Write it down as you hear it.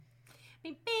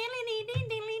That's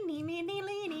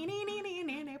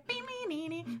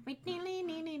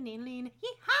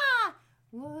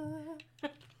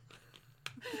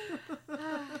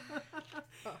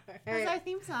our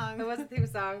theme song. That was a theme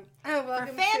song.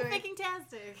 Welcome for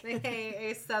Fanficking-tastic.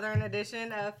 A southern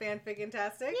edition of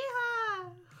Fanficking-tastic.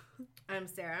 Yeehaw! I'm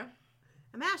Sarah.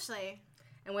 I'm Ashley.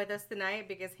 And with us tonight,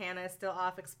 because Hannah is still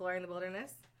off exploring the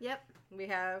wilderness, Yep. we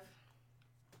have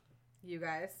you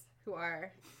guys who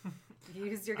are...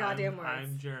 Use your goddamn words.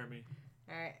 I'm Jeremy.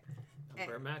 All right.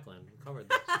 Burt Macklin. We covered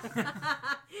this.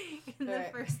 In the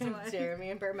first one. Jeremy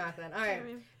and Burt Macklin. All right.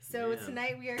 So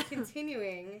tonight we are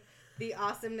continuing the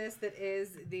awesomeness that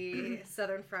is the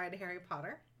Southern Fried Harry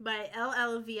Potter. By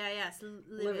LLVIS.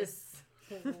 Lewis.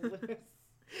 Lewis.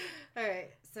 All right.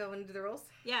 So want to do the rules?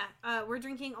 Yeah. We're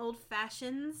drinking Old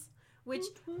Fashions. Which,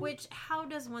 how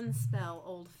does one spell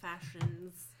Old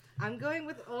Fashions? I'm going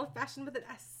with Old Fashioned with an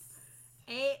S.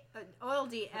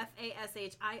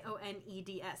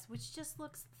 OLDFASHIONEDS, which just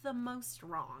looks the most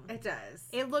wrong. It does.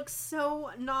 It looks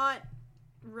so not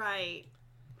right.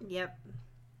 Yep.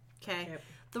 Okay. Yep.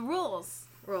 The rules.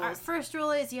 Our first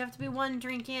rule is you have to be one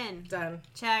drink in. Done.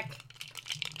 Check.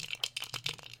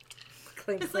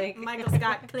 Clink, It's clink. like Michael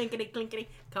Scott, clinkety, clinkety.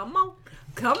 Come on.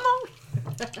 Come on.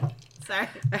 Sorry.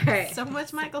 All right. So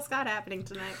much Michael Scott happening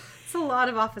tonight. It's a lot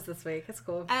of Office this week. That's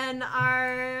cool. And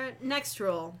our next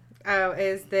rule. Oh,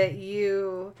 is that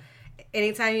you,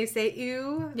 anytime you say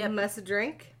ew, you must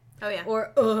drink. Oh, yeah.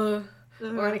 Or or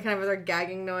any kind of other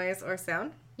gagging noise or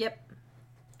sound. Yep.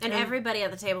 And everybody at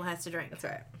the table has to drink. That's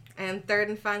right. And third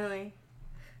and finally,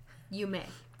 you may.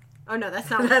 Oh, no, that's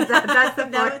not that's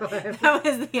the fourth one. That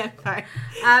was the end part.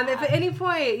 If at any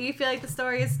point you feel like the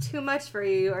story is too much for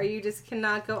you or you just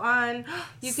cannot go on,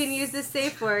 you can use the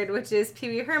safe word, which is Pee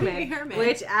Wee Herman,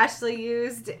 which Ashley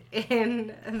used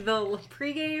in the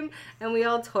pregame, and we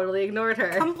all totally ignored her.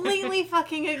 Completely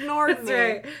fucking ignored That's me.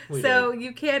 right. So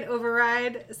you can't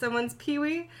override somene's Pee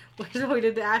Wee, which is what we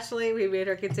did to Ashley. We made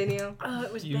her continue. Oh,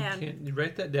 it was You bad. can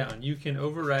write that down. You can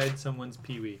override someone's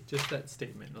pee-wee. Just that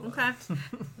statement alone. Okay.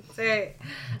 That's right.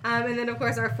 And then, of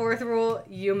course, our fourth rule,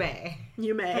 you may. We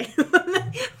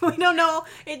don't know.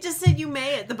 It just said you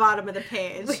may at the bottom of the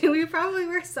page. We probably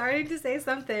were starting to say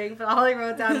something, but all I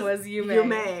wrote down was you may. You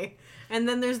may. And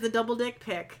then there's the double dick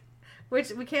pic. Which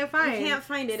we can't find. We can't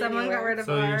find it Someone anywhere. got rid of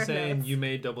So our you're saying notes. you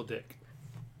may double dick.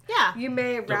 Yeah. You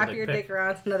may wrap dick your pic. dick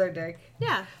around another dick.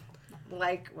 Yeah.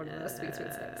 Like one of those sweet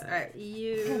things. All right.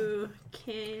 You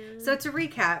can. So to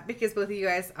recap, because both of you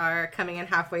guys are coming in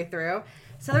halfway through,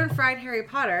 Southern Fried Harry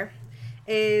Potter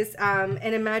is an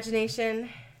imagination.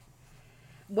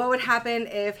 What would happen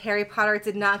if Harry Potter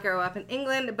did not grow up in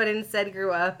England, but instead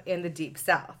grew up in the Deep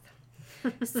South?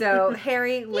 So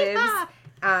Harry lives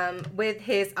with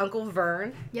his Uncle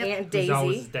Vern, Aunt Who's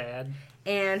always Daisy, dad.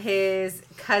 and his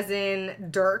cousin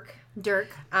Dirk,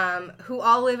 who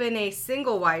all live in a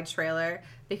single wide trailer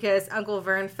because Uncle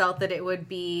Vern felt that it would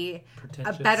be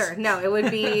it would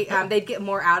be, they'd get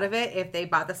more out of it if they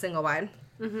bought the single wide.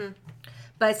 Mm-hmm.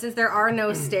 But since there are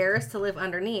no stairs to live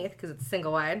underneath because it's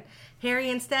single wide, Harry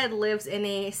instead lives in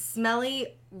a smelly,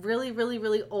 really, really,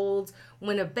 really old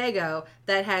Winnebago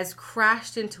that has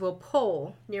crashed into a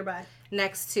pole nearby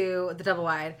next to the double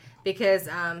wide because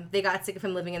they got sick of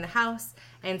him living in the house.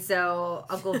 And so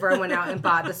Uncle Vern went out and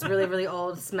bought this really, really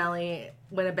old, smelly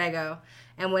Winnebago.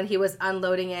 And when he was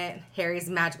unloading it, Harry's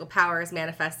magical powers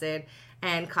manifested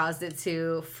and caused it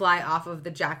to fly off of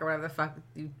the jack or whatever the fuck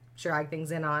you drag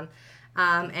things in on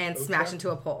and smash into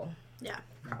a pole. Yeah.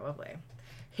 Probably.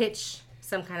 Hitch,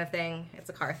 some kind of thing. It's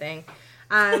a car thing.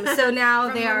 So now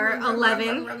they are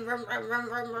 11.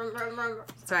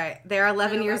 That's right. They are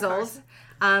 11 years old.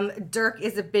 Dirk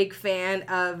is a big fan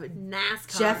of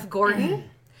NASCAR. Jeff Gordon.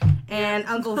 And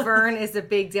Uncle Vern is a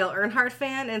big Dale Earnhardt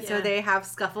fan, and so they have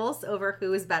scuffles over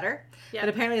who is better. But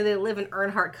apparently they live in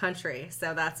Earnhardt country,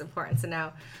 so that's important to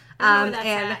know. I don't know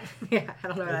where that's at. Yeah, I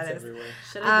don't know where that is. Everywhere.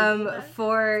 Should I Google that?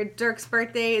 For Dirk's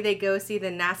birthday, they go see the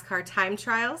NASCAR time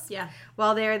trials. Yeah.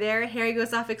 While they're there, Harry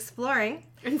goes off exploring.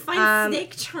 And find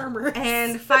snake charmers.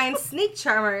 And finds snake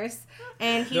charmers.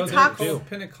 And he No, talks... they're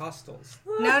Pentecostals.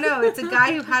 No, it's a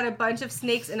guy who had a bunch of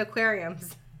snakes in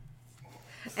aquariums.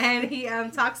 And he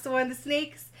talks to one of the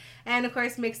snakes, and of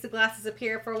course makes the glasses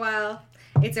appear for a while.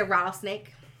 It's a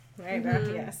rattlesnake, right?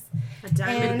 Mm-hmm. Yes. A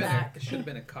diamond It should have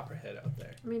been a copperhead out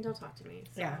there. I mean, don't talk to me.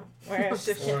 So. Yeah. We've Or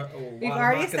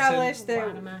already moccasin. established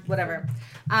that. Whatever.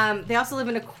 They also live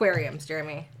in aquariums,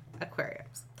 Jeremy.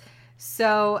 Aquariums.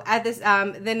 So at this,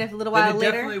 then a little while Then it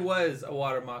later, definitely was a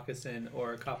water moccasin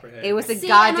or a copperhead. it was a See,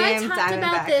 goddamn and I talked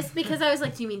about diamondback. this because I was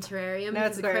like, do you mean terrarium? No, because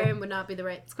it's aquarium. aquarium would not be the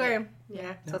right... Aquarium. Yeah.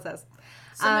 Yeah, that's what it says.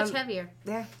 So much heavier.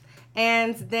 Yeah.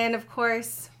 And then, of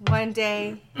course, one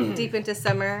day, deep into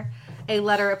summer, a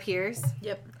letter appears.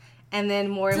 Yep. And then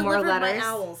more and more Delivered letters. by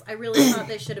owls. I really thought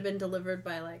they should have been delivered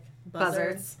by like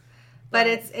buzzards. But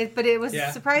it was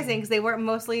Yeah. surprising because they weren't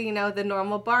mostly, the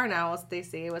normal barn owls they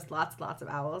see. It was lots of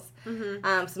owls.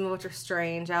 Mm-hmm. Some of which are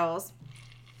strange owls.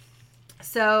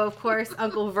 So, of course,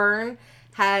 Uncle Vern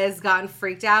has gotten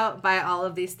freaked out by all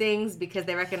of these things because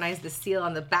they recognize the seal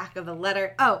on the back of the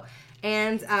letter. Oh,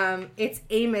 and it's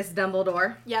Amos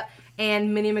Dumbledore Yep.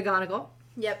 and Minnie McGonagall.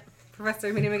 Yep.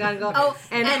 Professor Minnie McGonagall. Oh,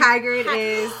 and and Hagrid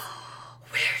is...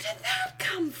 Where did that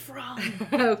come from?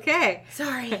 Okay.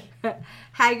 Sorry.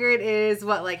 Hagrid is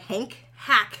what, like Hank?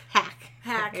 Hack.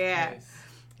 Hack. Yeah. Nice.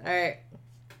 All right.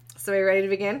 So, are you ready to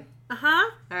begin?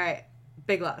 Uh-huh. All right.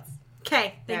 Big lots.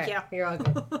 Okay. Thank All right, You're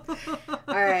welcome.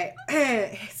 All right.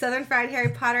 Southern Fried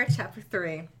Harry Potter, Chapter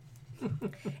 3.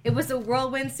 It was a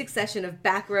whirlwind succession of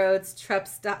back roads, truck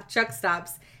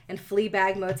stops, and flea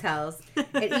bag motels.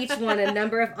 At each one, a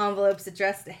number of envelopes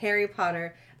addressed to Harry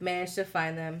Potter managed to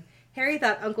find them. Harry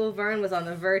thought Uncle Vern was on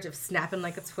the verge of snapping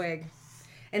like a twig.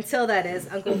 Until, that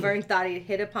is, Uncle Vern thought he'd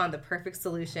hit upon the perfect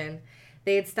solution.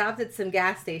 They had stopped at some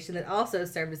gas station that also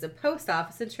served as a post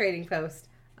office and trading post.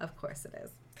 Of course it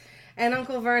is. And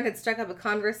Uncle Vern had struck up a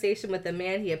conversation with a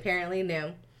man he apparently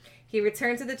knew. He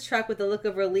returned to the truck with a look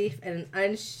of relief and an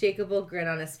unshakable grin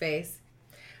on his face.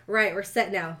 Right, we're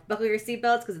set now. Buckle your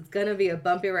seatbelts because it's going to be a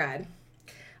bumpy ride.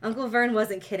 Uncle Vern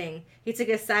wasn't kidding. He took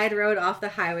a side road off the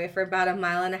highway for about 1.5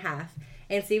 miles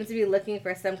and seemed to be looking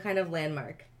for some kind of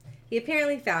landmark. He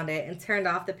apparently found it and turned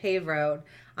off the paved road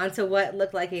onto what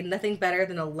looked like nothing better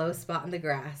than a low spot in the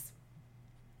grass.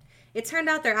 It turned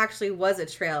out there actually was a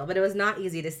trail, but it was not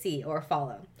easy to see or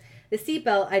follow. The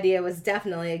seatbelt idea was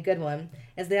definitely a good one,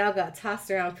 as they all got tossed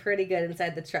around pretty good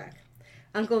inside the truck.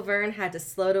 Uncle Vern had to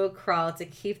slow to a crawl to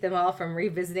keep them all from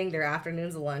revisiting their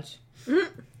afternoon's lunch.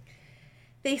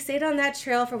 They stayed on that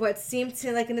trail for what seemed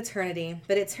to like an eternity,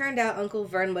 but it turned out Uncle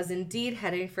Vern was indeed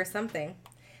heading for something.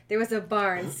 There was a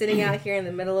barn sitting out here in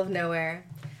the middle of nowhere.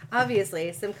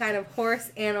 Obviously, some kind of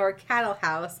horse and or cattle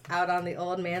house out on the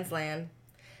old man's land.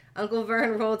 Uncle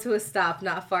Vern rolled to a stop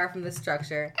not far from the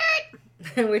structure,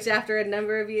 which after a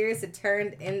number of years had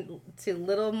turned into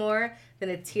little more than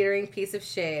a teetering piece of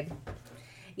shade.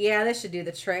 Yeah, this should do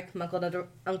the trick, muckled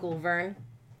Uncle Vern.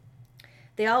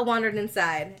 They all wandered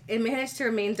inside. It managed to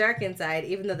remain dark inside,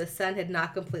 even though the sun had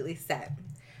not completely set.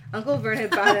 Uncle Vern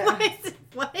had brought it...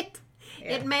 What?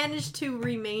 Yeah. It managed to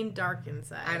remain dark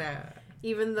inside. I know.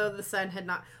 Even though the sun had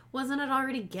not... Wasn't it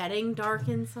already getting dark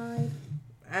inside?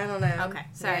 I don't know. Okay,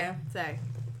 sorry. Yeah. Sorry.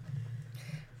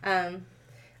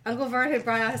 Uncle Vern had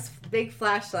brought out his big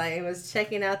flashlight and was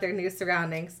checking out their new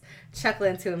surroundings,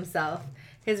 chuckling to himself.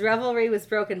 His revelry was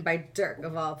broken by Dirk,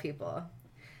 of all people.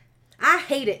 I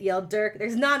hate it, yelled Dirk.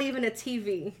 There's not even a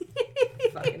TV.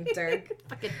 Fucking Dirk.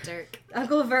 Fucking Dirk.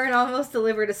 Uncle Vern almost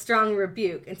delivered a strong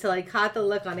rebuke until he caught the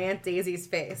look on Aunt Daisy's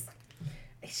face.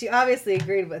 She obviously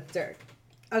agreed with Dirk.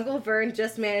 Uncle Vern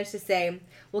just managed to say,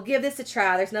 "We'll give this a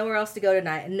try. There's nowhere else to go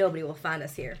tonight, and nobody will find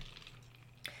us here."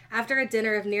 After a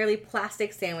dinner of nearly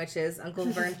plastic sandwiches Uncle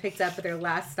Vern picked up at their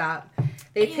last stop,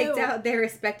 they picked out their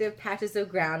respective patches of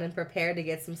ground and prepared to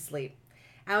get some sleep.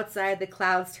 Outside, the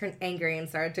clouds turned angry and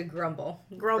started to grumble.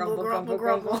 Grumble.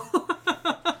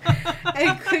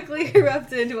 And quickly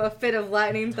erupted into a fit of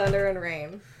lightning, thunder, and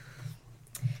rain.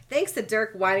 Thanks to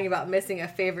Dirk whining about missing a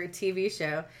favorite TV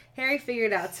show, Harry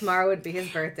figured out tomorrow would be his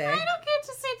birthday. I don't get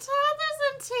to see toddlers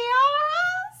and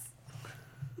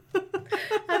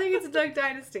tiaras. I think it's Duck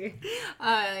Dynasty.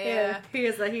 Yeah. He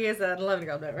is a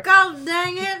 11-year-old member. God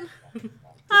dang it.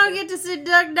 I don't get to see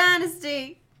Duck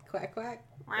Dynasty. Quack, quack.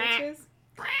 Quack. Bitches.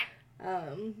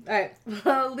 Alright.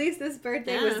 Well, at least this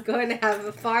birthday was going to have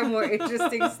a far more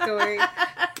interesting story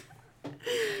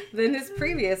than his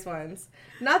previous ones.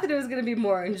 Not that it was going to be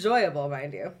more enjoyable,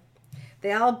 mind you.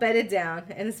 They all bedded down,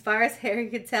 and as far as Harry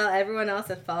could tell, everyone else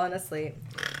had fallen asleep.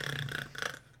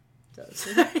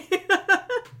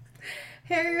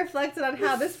 Harry reflected on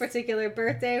how this particular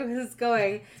birthday was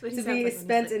going to be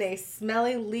spent in a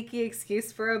smelly, leaky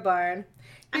excuse for a barn.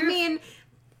 I mean,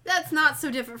 that's not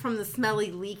so different from the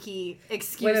smelly, leaky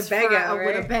excuse Winnebago, for a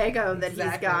right? Winnebago that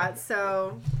Exactly. he's got.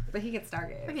 So, But he can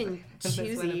start it. fucking This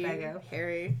choosy, Winnebago.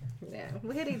 Harry. Yeah,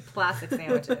 we could eat plastic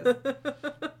sandwiches.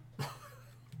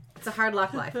 It's a hard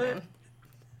luck life, man.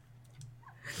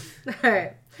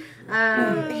 Alright.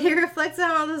 He reflected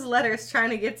on all those letters trying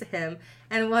to get to him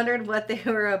and wondered what they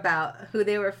were about, who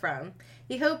they were from.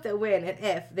 He hoped that when and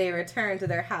if they returned to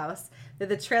their house, that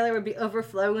the trailer would be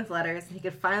overflowing with letters and he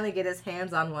could finally get his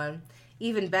hands on one.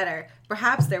 Even better,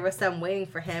 perhaps there was some waiting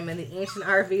for him in the ancient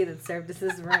RV that served as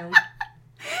his room.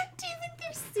 Do you think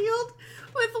they're sealed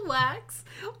with wax?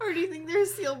 Or do you think they're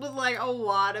sealed with like a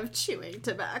wad of chewing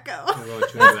tobacco? We'll go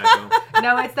with chewing tobacco.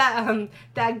 No, it's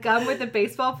that gum with the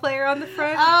baseball player on the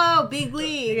front. Oh, Big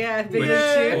League. Yeah, Big Which League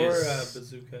Or Chew. is-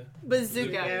 bazooka.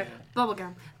 Bazooka. Yeah.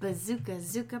 Bubblegum. Bazooka,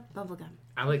 Zuka, bubblegum.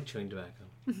 I like chewing tobacco.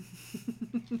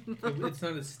 It's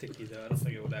not as sticky though. I don't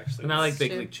think it would actually. And I like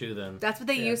Big Chew. League Chew then. That's what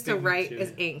they Yeah, used to Big League write Chew.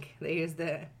 as ink. They used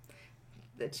the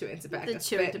chewing tobacco. The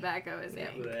chewing But tobacco is Yeah.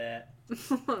 ink. Bleh.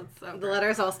 So The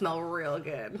letters all smell real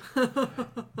good.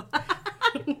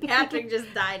 Patrick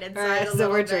just died inside. All right, a so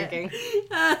little we're bit. drinking.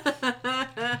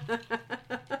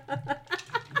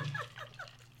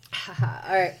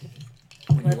 All right.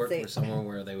 When Let's you work see. for somewhere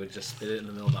where they would just spit it in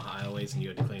the middle of the highways and you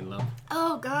had to clean them up.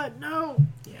 Oh God, no!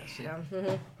 Yes. Yeah.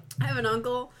 Mhm. I have an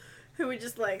uncle who would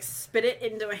just like spit it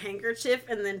into a handkerchief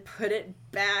and then put it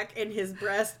back in his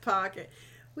breast pocket.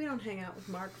 We don't hang out with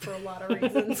Mark for a lot of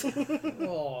reasons.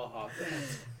 Oh,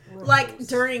 that's Like gross.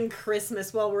 during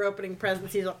Christmas while we're opening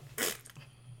presents, he's like,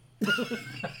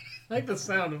 I like the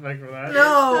sound effect for that. I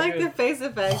 "No, like the face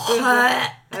effect. All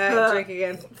fuck." right, drink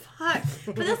again. But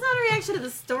that's not a reaction to the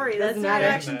story. That's Doesn't a matter.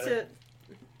 reaction Doesn't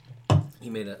to. He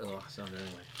made a sound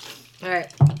anyway. All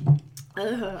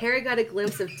right. Harry got a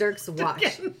glimpse of Dirk's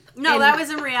watch. No, And- that was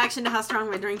in reaction to how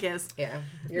strong my drink is. Yeah.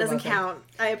 you're Doesn't welcome. count.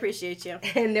 I appreciate you.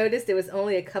 And noticed it was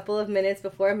only a couple of minutes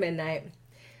before midnight.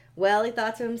 Well, he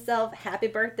thought to himself, happy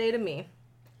birthday to me.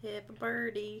 Happy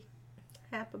birdie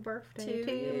Happy birthday to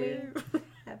to me. you.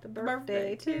 Happy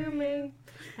birthday Birthday to me.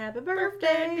 Happy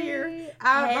Birthday, birthday, dear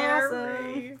I'm awesome.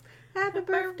 Harry. Happy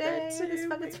birthday. to This me.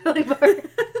 fucking really boring.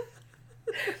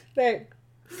 There.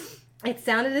 It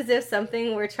sounded as if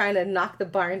something were trying to knock the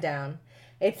barn down.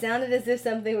 It sounded as if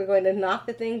something were going to knock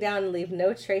the thing down and leave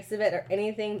no trace of it or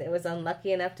anything that was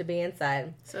unlucky enough to be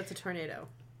inside. So it's a tornado.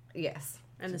 Yes.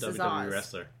 And this It's is a WWE Oz.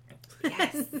 wrestler.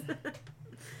 Yes.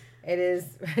 It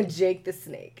is Jake the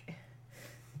Snake.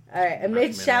 All right.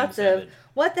 Amid Rockman shouts said of, it.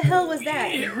 what the hell was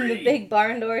that? The big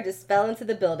barn door just fell into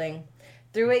the building.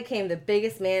 Through it came the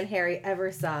biggest man Harry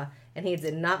ever saw, and he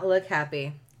did not look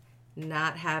happy.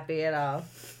 Not happy at all.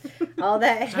 All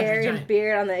that hair and giant.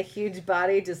 beard on that huge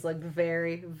body just looked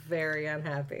very, very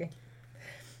unhappy.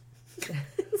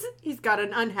 He's got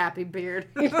an unhappy beard.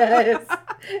 He does.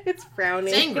 It's frowny.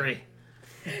 It's angry.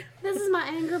 This is my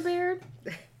anger beard.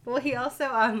 Well, he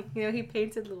also, he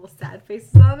painted little sad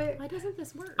faces on it. Why doesn't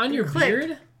this work? On your Click.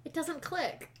 beard? It doesn't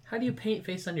click. How do you paint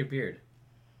face on your beard?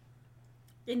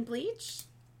 In bleach?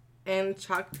 And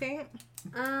chalk paint.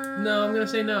 No, I'm gonna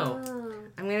say no.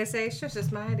 I'm gonna say shush,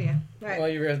 that's my idea. Right. Well,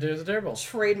 your idea is terrible.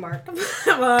 Trademark.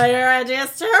 Well, your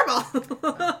idea's terrible.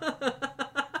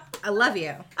 I love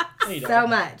you No, you so don't.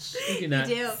 much. You do You not.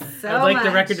 do. So I'd like much.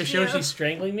 the record to show You. she's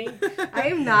strangling me I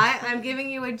am not. I'm giving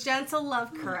you a gentle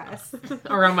love caress.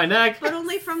 around my neck. But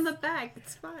only from the back.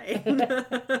 It's fine.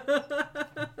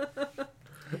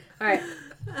 All right.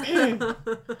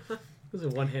 This is a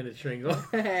one-handed strangle. All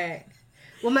right.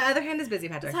 Well, my other hand is busy,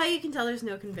 That's Patrick. how you can tell there's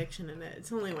no conviction in it.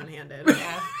 It's only one-handed.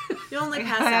 Yeah. You only I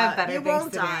pass have out. better You things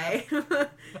won't to do. die.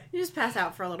 You just pass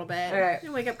out for a little bit. All right.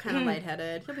 You wake up kind of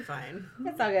lightheaded. You'll be fine.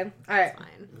 It's all good. All right.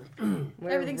 It's fine. We're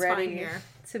Everything's ready fine here.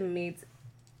 to meet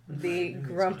the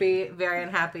grumpy, very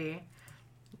unhappy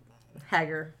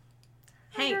Hager.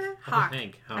 Hank. How about Hawk.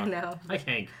 Hank. Huh? I know. Like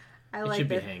Hank. I It like should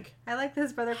be this. Hank. I like that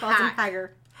his brother calls him Hack.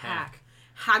 Hager. Hack.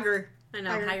 Hager. I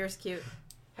know. Hager. Hager's cute.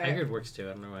 All right. Haggard works too.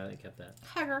 I don't know why they kept that.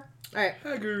 Hager. All right.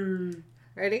 Haggard.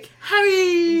 Ready?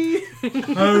 Harry!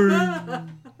 Harry.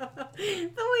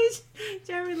 The way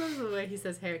Jeremy loves the way he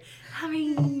says Harry.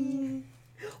 Harry!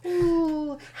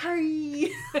 Ooh,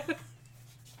 Harry!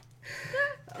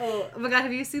 Oh my god,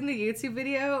 have you seen the YouTube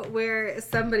video where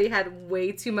somebody had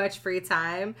way too much free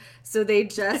time? So they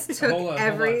just took Hold on.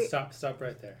 every. Stop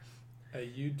right there. A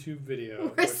YouTube video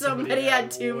Where somebody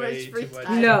had too way much free too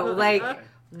time. No, like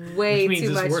way Which means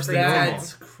too it's much worse free than time. normal.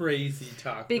 That's crazy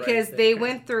talk. Because right they there.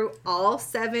 went through all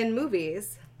 7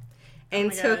 movies and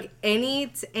my took God.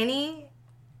 any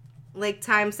like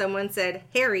time someone said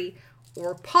Harry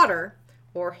or Potter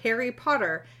or Harry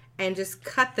Potter and just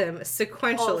cut them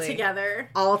sequentially All together.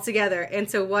 all together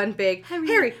into one big Harry,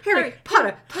 Harry, Harry,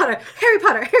 Potter, Potter, Harry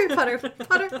Potter, Harry Potter,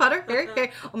 Potter,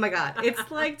 Harry. Oh my god,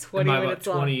 it's like 20 Am I about minutes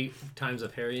long. 20 times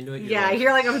of Harry into it? Yeah,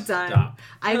 you're like, I'm done. Stop.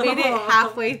 I made it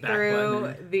halfway Back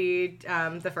through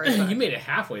the first one. You made it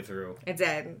halfway through. I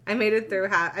did. I made it through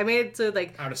half. I made it to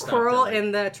like I would've stopped Quirrell at, like,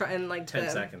 in the in like 10 the,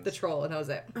 seconds. the troll, and that was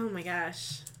it. Oh my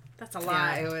gosh. That's a Yeah,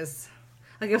 lot. it was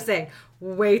like I was saying,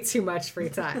 way too much free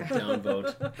time.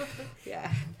 Downvote.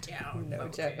 Yeah, Down. no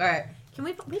Okay. joke. All right,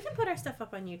 We can put our stuff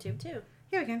up on YouTube too.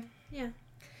 Yeah, we can. Yeah.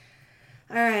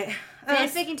 All right.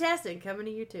 Fanfic-tastic coming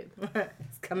to YouTube.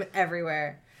 It's coming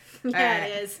everywhere. Yeah, right.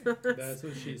 it is. That's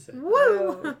what she said.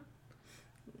 Woo!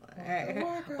 All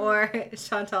right. Or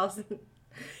Chantal's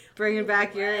bringing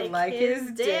back your like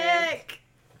his dick.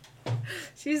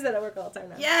 She uses that at work all the time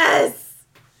now. Yes.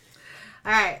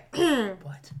 All right.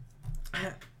 What?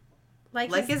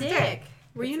 Like his dick.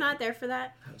 Were you not there for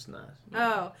that? I was not.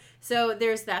 Oh, so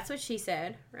there's That's What She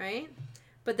Said, right?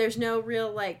 But there's no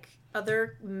real like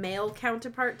other male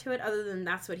counterpart to it other than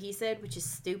That's What He Said, which is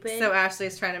stupid. So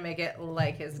Ashley's trying to make it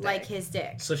like his dick. like his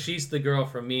dick. So she's the girl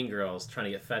from Mean Girls trying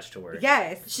to get fetched to work.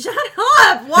 Yes. Shut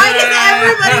up! Why does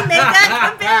everybody make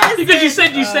that comparison? Because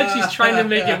you said she's trying to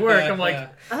make it work. I'm like,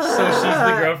 so she's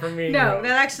the girl from Mean No, Girls.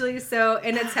 not actually. So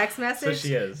in a text message, So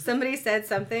she is. somebody said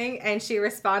something and she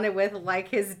responded with like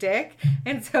his dick.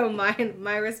 And so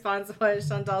my response was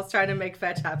Chantal's trying to make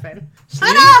fetch happen.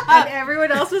 Shut up! And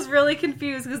everyone else was really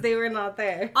confused because they were not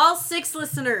there. All 6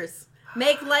 listeners,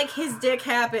 make like his dick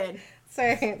happen.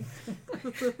 Sorry.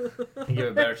 You give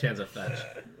a better chance of fetch.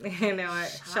 You know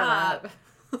what? Shut up.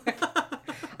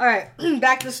 All right,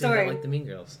 back to the So you don't story. like the Mean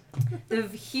Girls. The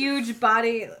huge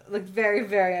body looked very,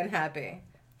 very unhappy.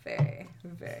 Very,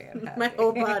 very unhappy. My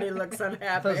whole body looks I thought it was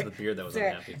unhappy. the beard that was Sorry.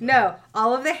 unhappy. No,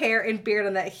 all of the hair and beard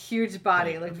on that huge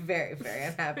body looked very, very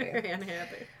unhappy. Very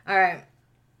unhappy. All right.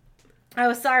 I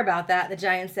was sorry about that, the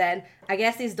giant said. I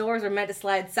guess these doors were meant to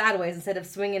slide sideways instead of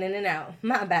swinging in and out.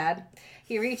 My bad.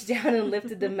 He reached down and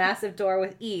lifted the massive door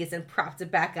with ease and propped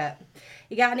it back up.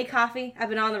 You got any coffee? I've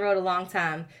been on the road a long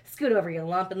time. Scoot over, you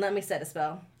lump, and let me set a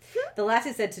spell. The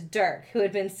lassie said to Dirk, who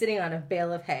had been sitting on a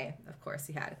bale of hay. Of course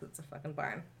he had, because it's a fucking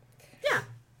barn. Yeah.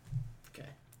 Okay.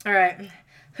 All right.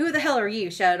 Who the hell are you?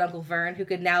 Shouted Uncle Vern, who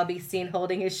could now be seen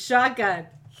holding his shotgun.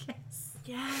 Yes.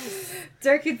 Yes.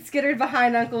 Dirk had skittered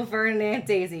behind Uncle Vern and Aunt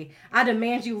Daisy. I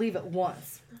demand you leave at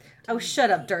once. Oh, shut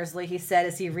up, Dursley, he said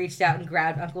as he reached out and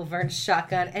grabbed Uncle Vern's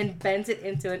shotgun and bent it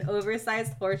into an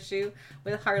oversized horseshoe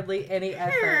with hardly any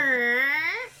effort.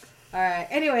 All right.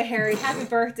 Anyway, Harry, happy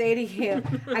birthday to you.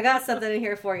 I got something in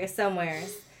here for you somewhere.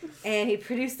 And he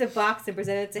produced a box and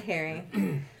presented it to Harry.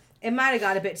 It might have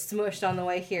got a bit smushed on the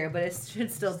way here, but it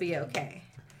should still be okay.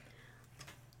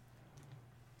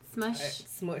 Smush.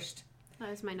 Smushed. That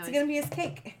was my noise. It's going to be his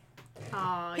cake.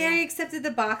 Oh, Harry yeah. accepted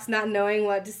the box, not knowing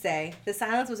what to say. The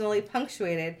silence was only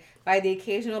punctuated by the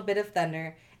occasional bit of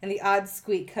thunder and the odd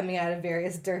squeak coming out of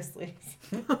various Dursleys.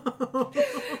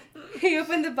 He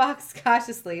opened the box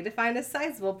cautiously to find a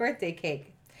sizable birthday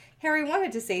cake. Harry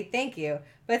wanted to say thank you,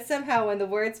 but somehow when the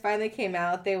words finally came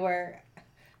out, they were,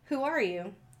 "Who are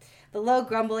you?" The low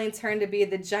grumbling turned to be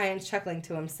the giant chuckling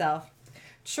to himself.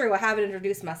 True, I haven't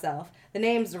introduced myself. The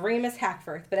name's Remus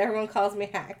Hackforth, but everyone calls me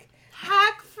Hack.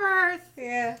 Hackforth.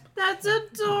 Yeah. That's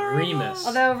adorable. Remus.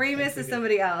 Although Remus is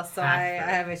somebody else, so I Hackforth.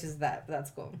 have issues with that, but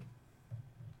that's cool.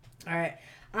 Alright.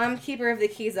 I'm keeper of the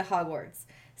keys of Hogwarts.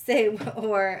 Say,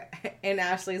 or in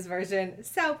Ashley's version,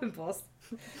 Sow Pimples.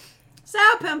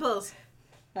 Sow pimples.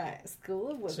 Alright,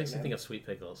 School of This makes me Wizardom. think of Sweet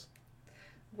Pickles.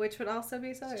 Which would also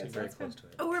be so. It's Yes, very that's close fine. to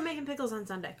it. Oh, we're making pickles on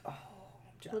Sunday. Oh,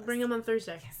 We'll bring them on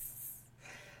Thursday.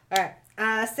 Alright.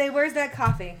 Say, where's that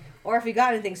coffee? Or if you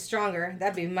got anything stronger,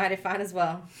 that'd be mighty fine as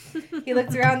well. He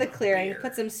looked around the clearing,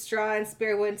 put some straw and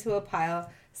spare wood into a pile,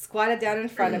 squatted down in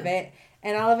front of it,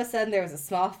 and all of a sudden there was a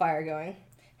small fire going.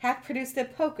 Hack produced a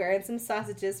poker and some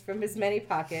sausages from his many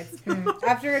pockets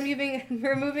after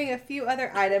removing a few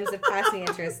other items of passing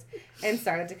interest and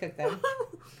started to cook them.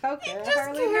 Poker, He I just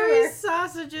hardly knew carries her.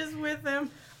 sausages with him.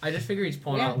 I just figure he's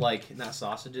pulling Yeah. out, like, not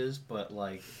sausages, but,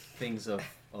 like, things of,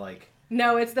 like...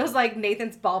 No, it's those like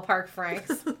Nathan's Ballpark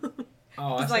Franks. Oh,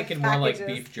 I was It's like thinking more like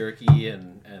packages. beef jerky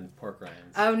and pork rinds.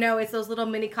 Oh no, it's those little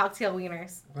mini cocktail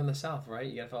wieners. We're in the South, right?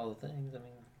 You gotta follow the things. I mean,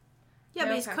 Yeah, No,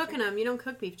 but he's Patrick. cooking them. You don't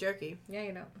cook beef jerky. Yeah,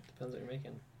 you know. depends what you're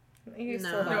making. You No.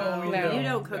 still No, don't. you You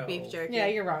don't cook No. beef jerky. Yeah,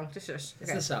 you're wrong. Just shush. It's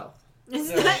Okay. the South. It's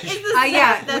No. the, it's the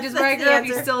Yeah, South. which is where I That's grew the up.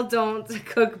 You answer. still don't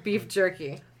cook beef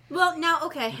jerky. Well, now,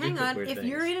 okay, You do hang cook on. weird If things.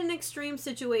 you're in an extreme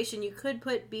situation, you could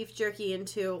put beef jerky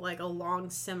into like a long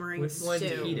simmering With one to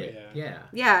stew. eat it. Yeah.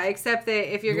 Yeah, except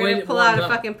that if you're You going wait to it pull out a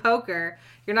warmed up. fucking poker,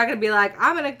 you're not going to be like,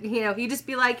 I'm going to, you just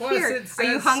be like, Plus, here, it are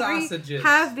you says hungry? sausages.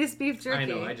 Have this beef jerky. I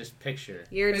know. I just picture.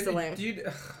 You're just a lame. Dude,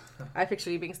 I picture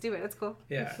you being stupid. That's cool.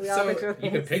 yeah. We all So, picture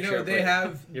You things. can picture it, they but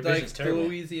have your like vision's the terrible.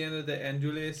 Louisiana, the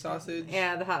andouille sausage.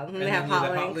 Yeah, the hot. And They have then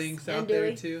hot the hot links. links out there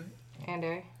Andouille. too.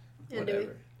 Andouille.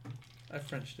 Whatever. I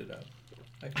Frenched it up.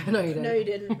 I can I know do you that. did. No, you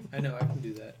didn't. I know I can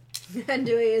do that.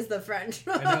 Andouille is the French.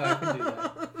 I know I can do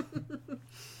that.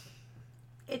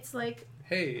 It's like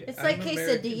Hey, it's I'm like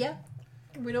American. quesadilla.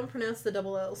 We don't pronounce the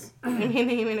double L's. You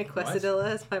mean a quesadilla,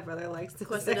 as my brother likes to say.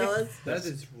 Quesadillas. That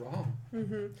is wrong.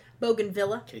 Mm-hmm.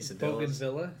 Bougainvillea. Quesadillas.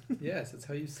 Bougainvillea? Yes, that's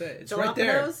how you say it. It's right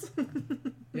there.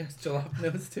 Jalapenos. Yes,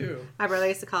 jalapenos too. My brother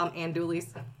used to call them andoulies.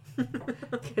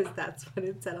 Because that's what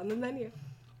it said on the menu.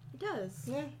 It does.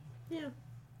 Yeah. Yeah.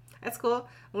 That's cool.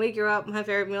 When we grew up, my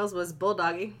favorite meals was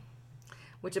bulldoggy,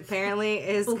 which apparently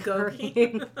is Bulgogi?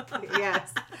 Korean.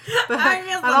 Yes. But I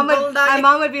guess my bulldoggy.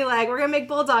 mom would be like, we're going to make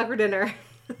bulldog for dinner.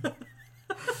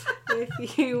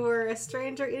 If you were a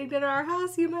stranger eating dinner at our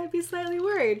house, you might be slightly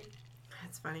worried.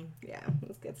 That's funny. Yeah,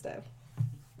 that's good stuff.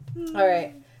 All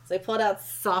right. So I pulled out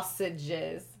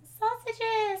sausages.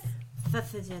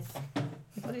 Sausages.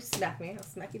 Don't you smack me. I'll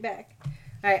smack you back.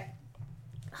 All right.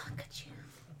 Oh, got you.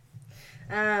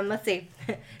 Let's see.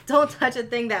 Don't touch a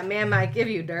thing that man might give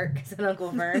you, Dirk, said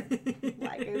Uncle Vern.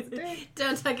 Like his Dirk.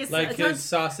 Don't tuck his Like don't- his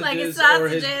sausages, like his or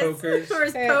his sausages pokers. or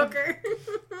his Hey. poker.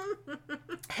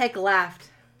 Heck laughed.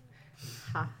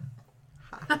 Ha.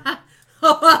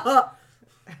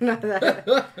 Not that.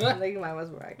 I think mine was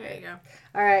more accurate. There you go.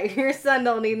 All right, your son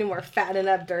don't need any more fattening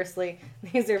up, Dursley.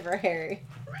 These are for Harry.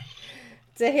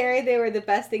 To Harry, they were the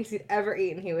best things he'd ever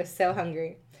eaten. He was so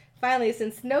hungry. Finally,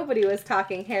 since nobody was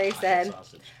talking, Harry said,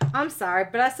 Sausage. I'm sorry,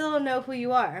 but I still don't know who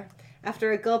you are.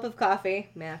 After a gulp of coffee,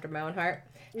 man after my own heart,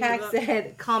 Hack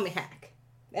said, call me Hack.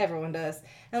 Everyone does.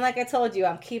 And like I told you,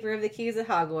 I'm keeper of the keys at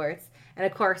Hogwarts. And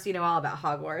of course, you know all about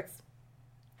Hogwarts.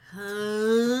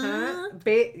 Huh?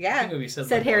 Yeah, I think we said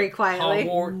like, Harry what? quietly.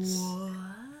 Hogwarts.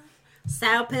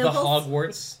 Sow The pimples.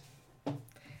 Hogwarts.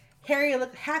 Harry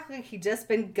looked Hack like he'd just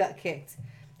been gut kicked.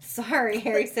 Sorry,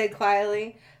 Harry said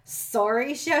quietly.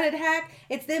 Sorry, shouted Hack.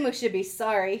 It's them who should be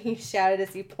sorry, he shouted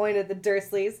as he pointed at the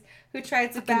Dursleys, who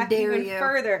tried to back dare even you.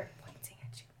 further. Pointing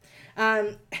at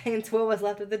you. And Twill was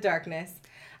left with the darkness.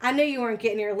 I knew you weren't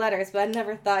getting your letters, but I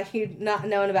never thought you'd not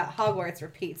known about Hogwarts, for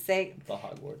Pete's sake. The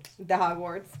Hogwarts. The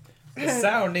Hogwarts. The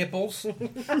sour nipples.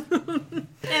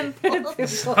 Pimples.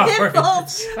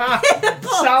 Pimples.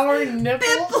 Sour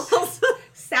nipples. Pimples.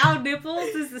 Sow Nipples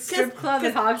is the strip club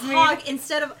at Hogsmeade. Hog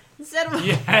instead of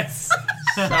Yes.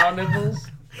 Sour nipples.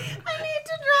 I need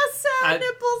to draw sow I-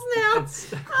 nipples now.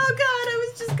 It's, Oh God, I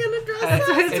was just gonna draw it's-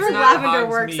 sow. It's where not Lavender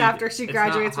works Hogsmeade. after she It's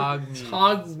graduates not from-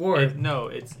 Hogmeade. Hogwarts. No,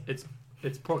 it's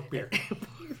pork beer.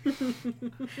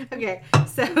 Okay,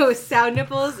 so Sow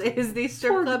Nipples is the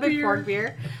strip Pork club at beer. Pork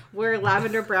Beer where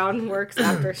Lavender Brown works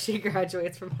after she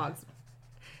graduates from Hogsmeade.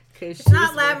 It's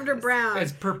not lavender brown.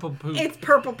 It's purple poop. It's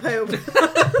purple poop. I was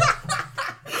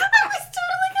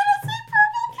totally gonna say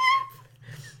purple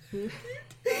poop.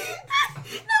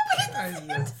 No, but at the same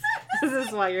time, This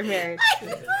is why you're married.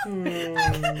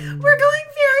 we're going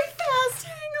very fast.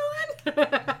 Hang on.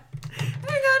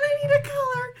 I need a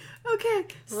color. Okay.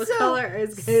 What so, color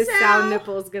is Sow Sow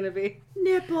Nipples gonna be?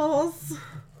 Nipples.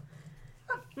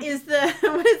 Is the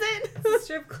what is it?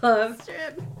 Strip club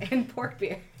Strip. and Pork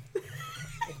Beer.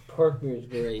 Pork beer is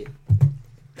great.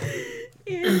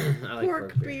 And I like pork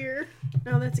pork beer.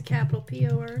 beer. Oh, that's a capital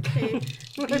P-O-R-K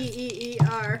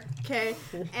B-E-E-R. Okay.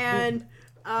 And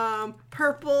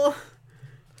purple poop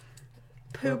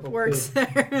Purple works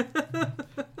there.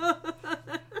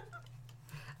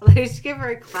 They should give her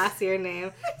a classier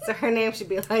name. So her name should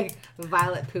be like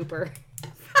Violet Pooper.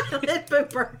 Violet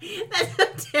Pooper. That's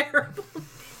so terrible.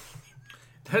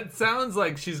 That sounds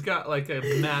like she's got like a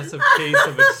massive case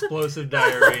of explosive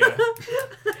diarrhea.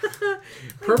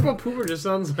 Purple pooper just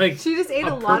sounds like She just ate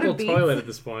a a lot purple of beets. toilet at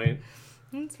this point.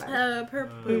 It's fine.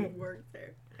 Purple poop works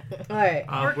there. All right.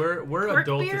 We're pork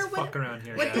adult beer? as What- fuck around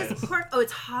here, What guys. does pork? Oh,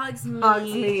 it's Hogsmeade.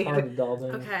 Hogsmeade. Hard to dull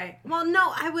down. Okay. Well,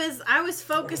 no, I was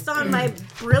focused on my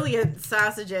brilliant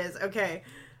sausages. Okay.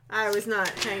 I was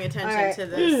not paying attention All right. to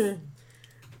this.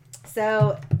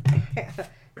 So,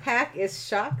 Hack is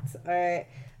shocked. All right.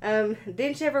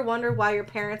 Didn't you ever wonder why your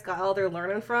parents got all their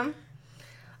learning from?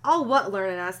 All what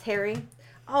learning? Asked Harry.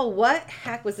 All what?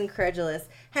 Hack was incredulous.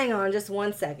 Hang on just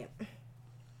 1 second.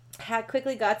 Hack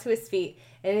quickly got to his feet,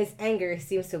 and his anger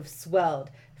seems to have swelled,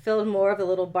 filled more of the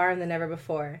little barn than ever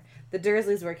before. The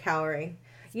Dursleys were cowering.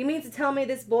 You mean to tell me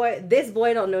this boy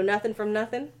don't know nothing from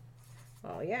nothing?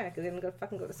 Oh yeah, because he didn't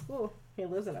go to school. He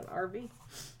lives in an RV.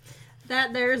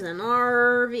 That there's an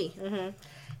RV. Mm-hmm.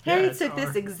 Harry it's took this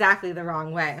hard. exactly the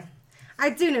wrong way. I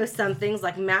do know some things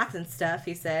like math and stuff,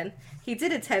 he said. He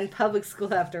did attend public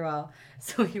school after all,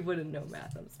 so he wouldn't know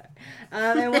math. I'm sorry.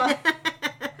 And while,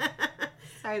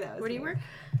 sorry, that was Where do you me. work?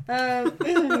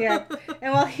 Yeah.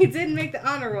 And while he did make the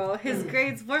honor roll, his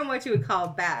grades weren't what you would call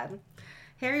bad.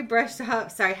 Hack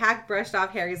brushed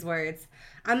off Harry's words.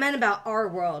 I meant about our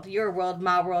world, your world,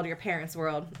 my world, your parents'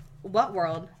 world. What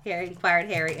world? Harry inquired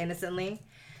Harry innocently.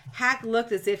 Hack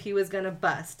looked as if he was going to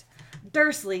bust.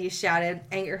 Dursley, he shouted,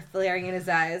 anger flaring in his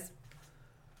eyes.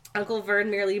 Uncle Vern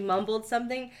merely mumbled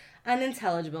something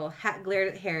unintelligible. Hack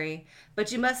glared at Harry.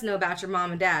 But you must know about your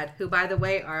mom and dad, who, by the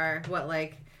way, are, what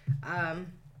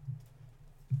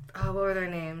were their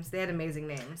names? They had amazing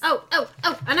names. Oh,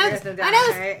 I know this. Write them down, I know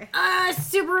this. right? I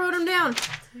super wrote them down.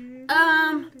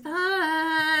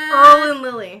 Earl and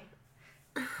Lily.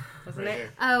 Wasn't Right it? here.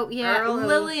 Oh, yeah. Earl and-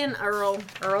 Lily and Earl.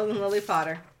 Earl and Lily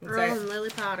Potter. That's Earl right. and Lily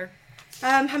Potter.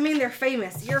 I mean, they're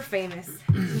famous. You're famous.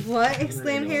 What?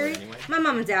 Exclaimed know Harry. that anyway. My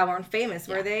mom and dad weren't famous,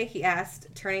 were they? He asked,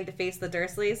 turning to face the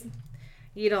Dursleys.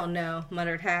 You don't know,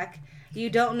 muttered Hack. You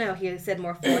don't know, he said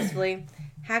more forcefully.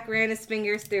 Hack ran his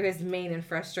fingers through his mane in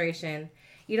frustration.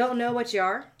 You don't know what you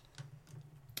are?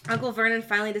 Uncle Vernon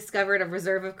finally discovered a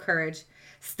reserve of courage.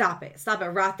 Stop it. Stop it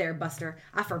right there, Buster.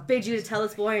 I forbid you to tell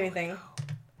this boy anything.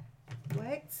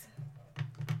 What?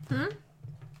 Hmm?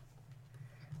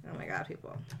 Oh my god,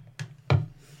 people.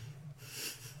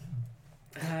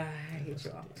 I hate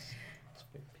you all.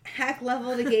 Hack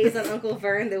leveled a gaze on Uncle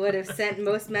Vern that would have sent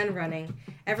most men running.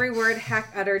 Every word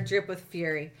Hack uttered dripped with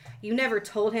fury. You never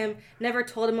told him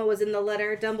what was in the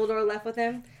letter Dumbledore left with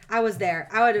him? I was there.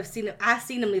 I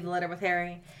seen him leave the letter with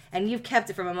Harry. And you've kept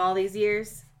it from him all these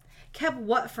years? Kept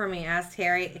what from me? Asked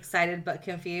Harry, excited but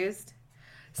confused.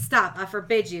 Stop, I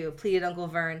forbid you, pleaded Uncle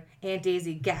Vern. Aunt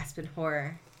Daisy gasped in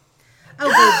horror.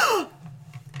 Oh,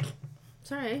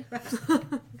 Sorry.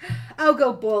 oh,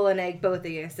 go boil an egg, both of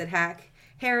you, said Hack.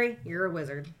 Harry, you're a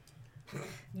wizard.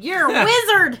 You're a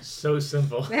wizard! So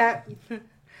simple. Yeah.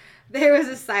 There was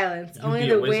a silence. You Only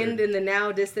be a the wizard. wind and the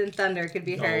now distant thunder could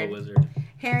be All a heard. wizard.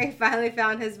 Harry finally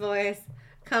found his voice.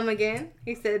 Come again,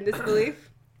 he said in disbelief.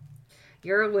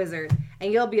 You're a wizard,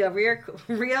 and you'll be a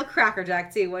real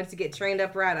crackerjack too once you get trained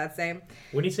up right, I'd say.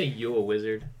 When you say you a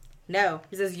wizard, No,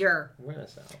 he says you're. we're gonna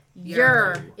sound.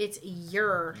 You're. It's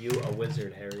your. You a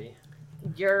wizard, Harry.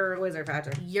 You're a wizard,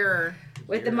 Patrick. Your.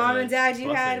 With the You're mom a and dad you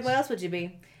had, Buffers. what else would you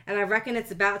be? And I reckon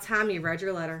it's about time you read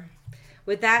your letter.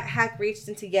 With that, Hack reached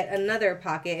into yet another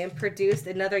pocket and produced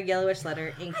another yellowish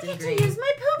letter inked in green.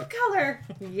 my poop color.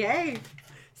 Yay!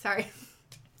 Sorry.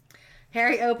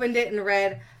 Harry opened it and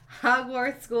read,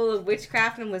 Hogwarts School of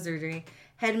Witchcraft and Wizardry.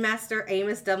 Headmaster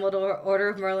Amos Dumbledore, Order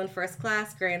of Merlin First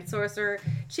Class, Grand Sorcerer,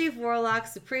 Chief Warlock,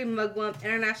 Supreme Mugwump,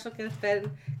 International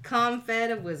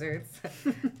Confed of Wizards.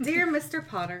 Dear Mr.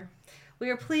 Potter, we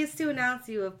are pleased to announce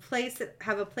you have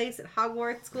a place at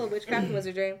Hogwarts School of Witchcraft and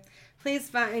Wizardry. Please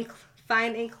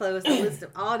find enclosed a list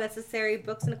of all necessary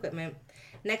books and equipment.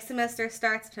 Next semester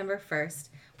starts September 1st.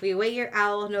 We await your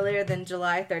owl no later than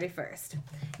July 31st.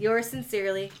 Yours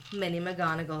sincerely, Minnie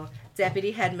McGonagall,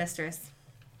 Deputy Headmistress.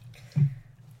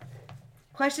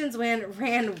 Questions ran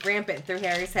rampant through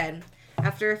Harry's head.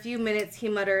 After a few minutes, he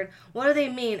muttered, What do they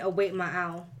mean, await my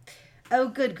owl? Oh,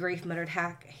 good grief, muttered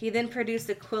Hack. He then produced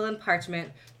a quill and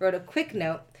parchment, wrote a quick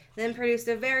note, then produced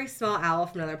a very small owl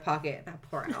from another pocket. That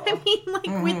poor owl. I mean,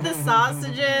 like, with the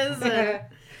sausages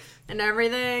and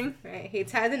everything. Right, he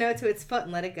tied the note to its foot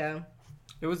and let it go.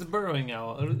 It was a burrowing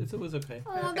owl. It was okay.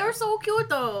 Oh, Okay. they're so cute,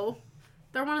 though.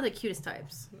 They're one of the cutest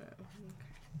types.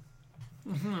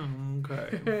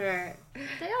 Okay. Right.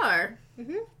 They are.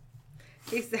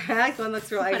 He sat, one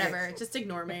looks real angry. Whatever. Just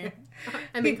ignore me.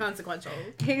 I'm inconsequential.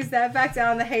 He sat back down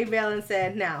on the hay bale and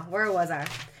said, Now, where was I?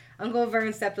 Uncle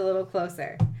Vern stepped a little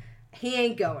closer. He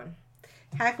ain't going.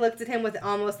 Hack looked at him with an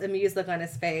almost amused look on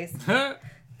his face.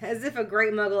 As if a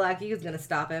great muggle like you was going to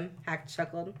stop him. Hack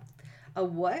chuckled. A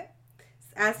what?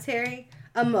 Asked Harry.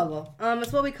 A muggle.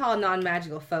 It's what we call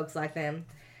non-magical folks like them.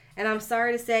 And I'm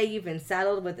sorry to say you've been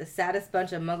saddled with the saddest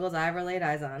bunch of muggles I ever laid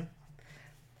eyes on.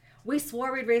 We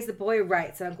swore we'd raise the boy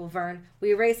right, said Uncle Vern.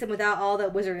 We raised him without all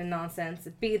that wizarding nonsense.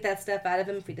 Beat that stuff out of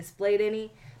him if he displayed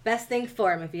any. Best thing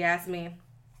for him, if you ask me.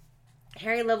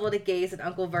 Harry leveled a gaze at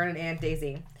Uncle Vern and Aunt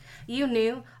Daisy. You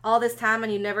knew all this time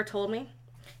and you never told me?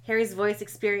 Harry's voice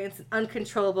experienced an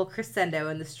uncontrollable crescendo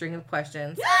in the string of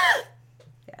questions.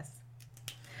 Yes.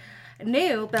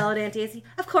 Knew, bellowed Aunt Daisy.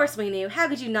 Of course we knew. How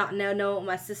could you not know what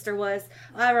my sister was?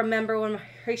 I remember when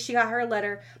she got her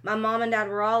letter, my mom and dad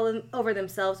were all over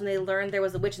themselves when they learned there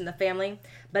was a witch in the family.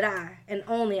 But I, and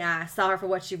only I, saw her for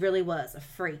what she really was, a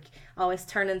freak. Always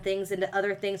turning things into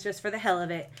other things just for the hell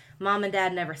of it. Mom and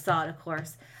dad never saw it, of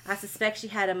course. I suspect she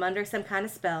had him under some kind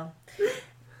of spell.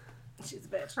 She's a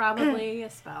bitch. Probably a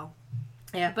spell.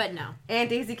 Yeah. But no. Aunt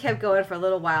Daisy kept going for a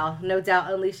little while, no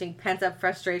doubt unleashing pent-up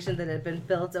frustration that had been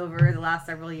built over the last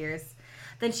several years.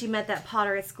 Then she met that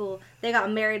Potter at school. They got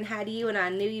married and had you, and I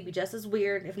knew you'd be just as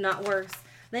weird, if not worse.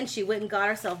 Then she went and got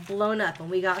herself blown up,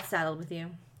 and we got saddled with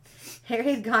you.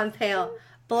 Harry had gone pale.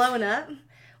 Blown up?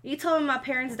 You told me my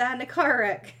parents died in a car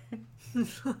wreck.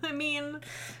 I mean,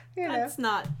 You know. that's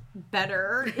not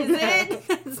better, is it?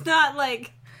 It's not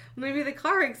like... Maybe the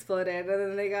car exploded and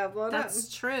then they got blown up.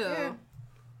 That's true. Yeah.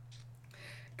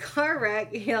 Car wreck,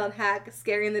 yelled Hack,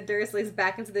 scaring the Dursleys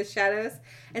back into the shadows,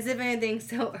 as if anything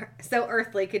so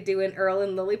earthly could do an Earl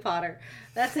and Lily Potter.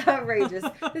 That's outrageous.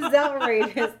 This is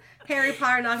outrageous. Harry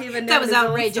Potter not even That knows was his own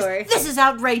outrageous. story. This is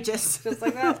outrageous. Just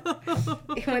like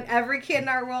that. When every kid in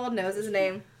our world knows his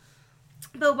name.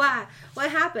 But why?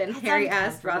 What happened? That's Harry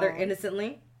asked rather uncomfortable.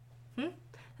 innocently.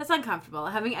 That's uncomfortable.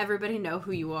 Having everybody know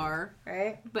who you are,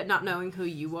 Right? but not knowing who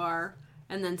you are,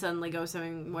 and then suddenly go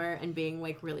somewhere and being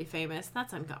like really famous.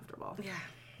 That's uncomfortable. Yeah.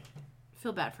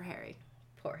 Feel bad for Harry.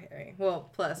 Poor Harry. Well,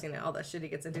 plus, all that shit he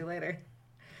gets into later.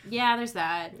 Yeah, there's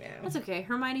that. Yeah. That's okay.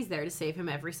 Hermione's there to save him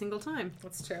every single time.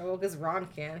 That's true. Well, because Ron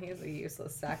can. He's a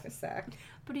useless sack of sack.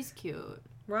 But he's cute.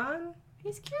 Ron?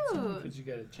 He's cute. Because you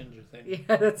got a ginger thing.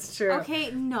 Yeah, that's true.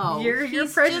 Okay, no. You're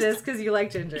he's prejudiced because you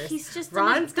like ginger. He's just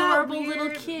Ron's an got adorable little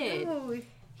weird- kid. No.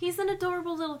 He's an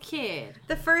adorable little kid.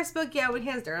 The first book, yeah, when he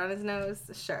has dirt on his nose,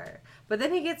 sure. But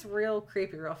then he gets real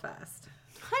creepy real fast.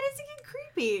 Why does he get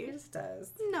He creepy? just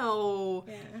does. No.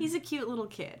 Yeah. He's a cute little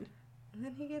kid. And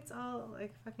then he gets all,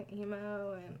 like, fucking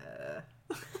emo and,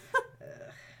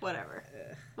 Whatever.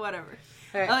 Whatever.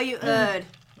 All right. Oh, you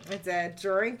It's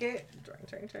drink it.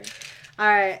 Drink.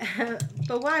 Alright.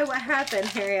 But why? What happened?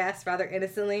 Harry asked rather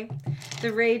innocently.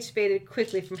 The rage faded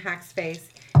quickly from Hack's face.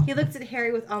 He looked at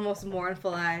Harry with almost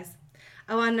mournful eyes.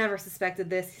 Oh, I never suspected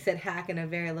this, said Hack in a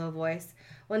very low voice.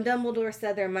 When Dumbledore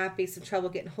said there might be some trouble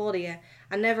getting hold of you,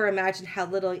 I never imagined how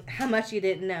much you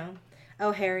didn't know.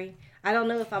 Oh, Harry, I don't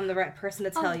know if I'm the right person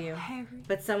to tell you, Harry.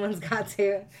 but someone's got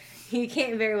to. You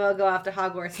can't very well go off to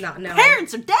Hogwarts not knowing.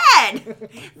 Parents are dead!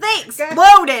 They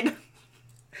exploded!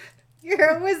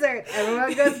 You're a wizard.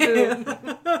 Everyone goes boom.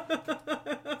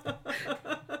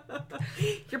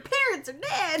 Your parents are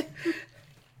dead!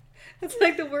 It's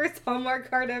like the worst Hallmark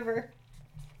card ever.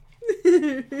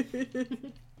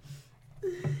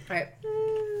 Alright.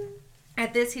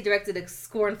 At this, he directed a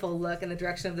scornful look in the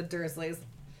direction of the Dursleys.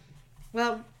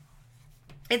 Well,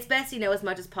 it's best you know as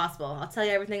much as possible. I'll tell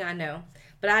you everything I know,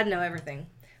 but I know everything.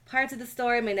 Parts of the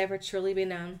story may never truly be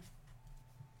known.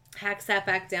 Hack sat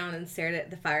back down and stared at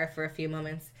the fire for a few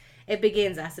moments. It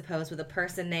begins, I suppose, with a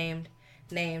person named...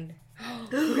 We're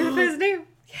gonna find his name.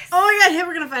 Yes. Oh my god,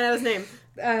 we're gonna find out his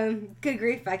name. Good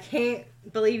grief, I can't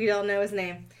believe you don't know his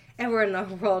name. Everyone in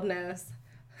the world knows.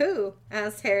 Who?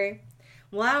 Asked Harry.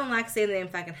 Well, I don't like saying the name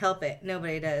if I can help it.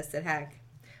 Nobody does, said Hack.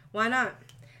 Why not?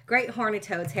 Great horny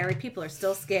toads, Harry. People are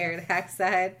still scared, Hack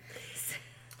sighed.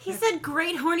 He said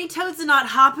great horny toads and not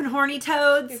hopping horny He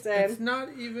toads. said, It's not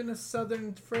even a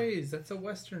southern phrase. That's a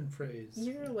western phrase.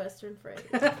 You're a western phrase.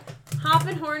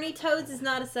 Hopping horny toads is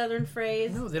not a southern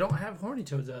phrase. No, they don't have horny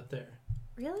toads out there.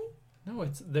 Really? No,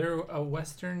 they're a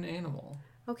western animal.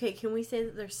 Okay, can we say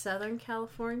that they're Southern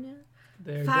California?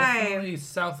 They're Fine. definitely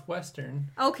southwestern.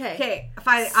 Okay. okay,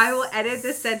 fine. I will edit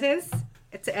this sentence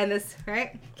to end this,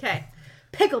 right? Okay.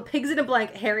 Pickled pigs in a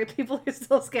blanket, Harry. People are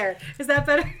still scared. Is that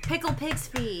better? Pickle pig's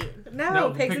feet. No,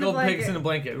 pigs in a pickled blanket. pigs in a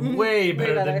blanket. Way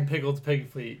better better. than pickled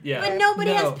pig feet. Yeah. But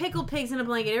nobody No. has pickled pigs in a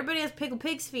blanket. Everybody has pickled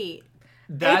pig's feet.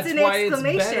 That's It's an why it's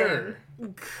exclamation.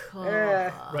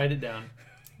 better. Write it down.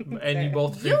 And you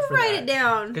both You write it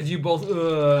down. Because you both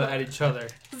at each other.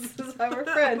 This is why we're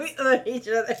friends. We each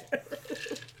other.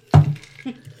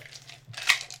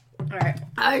 All right.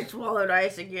 I swallowed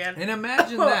ice again. And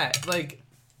imagine that. Like,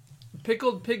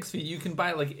 pickled pig's feet, you can buy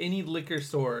at like any liquor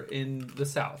store in the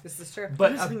South. This is true.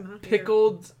 But Honestly, a not here.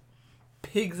 pickled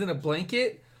pigs in a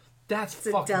blanket, that's It's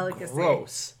a fucking delicacy.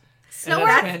 gross. So and are-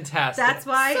 that's fantastic. That's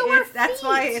why So are it's that's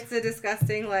why feet. it's a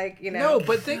disgusting No,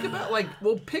 but think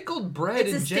about pickled bread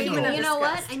It's a in statement general. of You know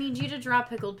what? disgust. I need you to draw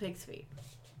pickled pig's feet.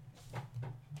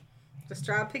 Just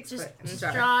draw a pig's Just, foot and just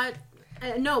draw. draw.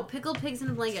 No, pickled pigs in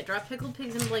a blanket. Draw pickled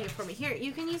pigs in a blanket for me. Here,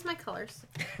 you can use my colors.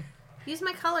 Use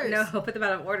my colors. No, put them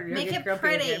out of order. You'll Make get it grumpy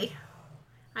pretty. again.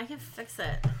 I can fix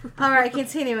it. All right,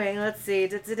 continuing. Let's see.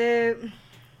 All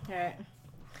right.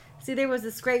 See, there was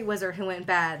this great wizard who went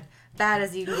bad. Bad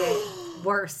as you can get.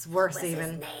 Worse What's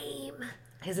even. his name?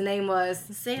 His name was...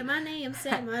 Say my name.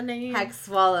 Say my name. Heck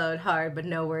swallowed hard, but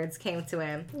no words came to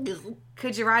him.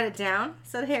 Could you write it down?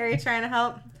 Said Harry, trying to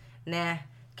help. Nah,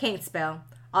 can't spell.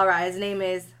 All right, his name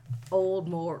is Old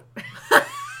Mort.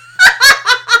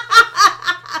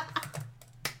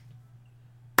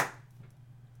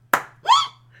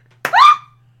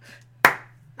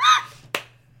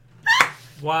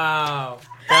 Wow.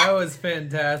 That was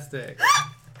fantastic.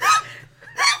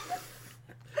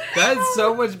 That's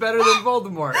so much better than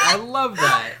Voldemort. I love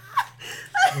that.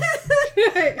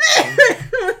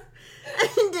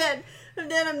 I'm dead. I'm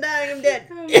dead. I'm dying. I'm dead.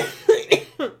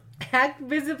 Hack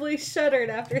visibly shuddered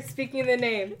after speaking the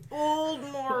name. Old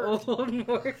Mort. Old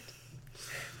Mort.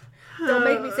 Don't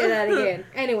make me say that again.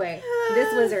 Anyway,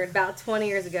 this wizard, about 20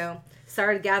 years ago,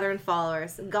 started gathering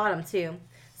followers. Got them, too.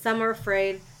 Some were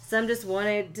afraid. Some just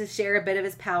wanted to share a bit of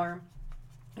his power.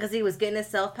 Because he was getting his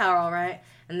self-power all right.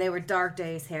 And they were dark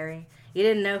days, Harry. You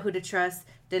didn't know who to trust.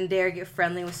 Didn't dare get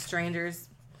friendly with strangers.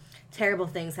 Terrible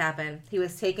things happened. He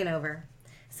was taken over.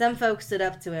 Some folks stood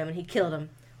up to him, and he killed them.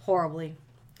 Horribly.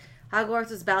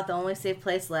 Hogwarts was about the only safe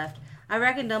place left. I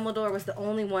reckon Dumbledore was the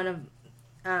only one of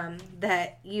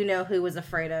that you know who was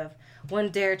afraid of.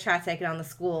 Wouldn't dare try taking on the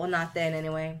school. Not then,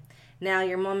 anyway. Now,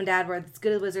 your mom and dad were as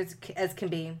good wizards as can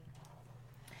be.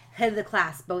 Head of the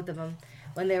class, both of them,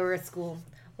 when they were at school.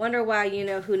 Wonder why you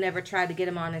know who never tried to get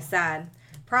him on his side.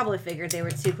 Probably figured they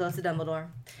were too close to Dumbledore.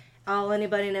 All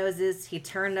anybody knows is he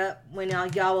turned up when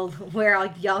y'all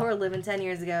were living 10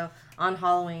 years ago on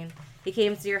Halloween. He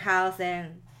came to your house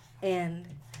and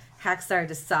Hack started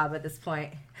to sob at this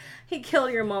point. He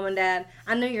killed your mom and dad.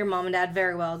 I knew your mom and dad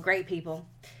very well. Great people.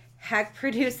 Hack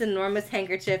produced an enormous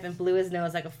handkerchief and blew his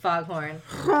nose like a foghorn.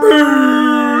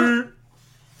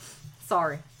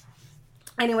 Sorry.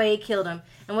 Anyway, he killed him.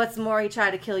 And what's more, he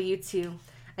tried to kill you too.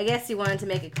 I guess he wanted to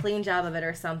make a clean job of it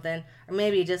or something. Or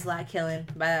maybe he just liked killing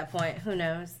by that point. Who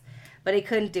knows? But he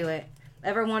couldn't do it.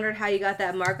 Ever wondered how you got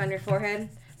that mark on your forehead?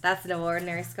 That's no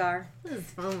ordinary scar. This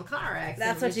is from a car accident.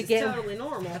 That's what which you is get. Totally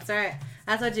normal. That's right.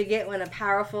 That's what you get when a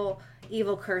powerful,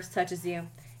 evil curse touches you.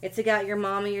 It took out your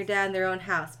mom and your dad in their own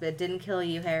house, but it didn't kill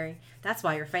you, Harry. That's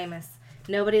why you're famous.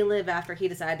 Nobody lived after he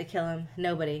decided to kill him.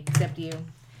 Nobody, except you.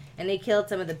 And he killed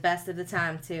some of the best of the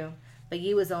time, too. But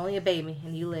you was only a baby,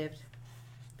 and you lived.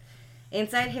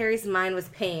 Inside Harry's mind was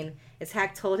pain. As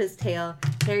Hack told his tale,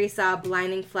 Harry saw a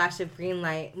blinding flash of green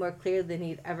light, more clear than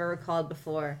he'd ever recalled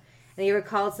before. And he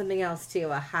recalled something else, too,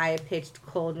 a high-pitched,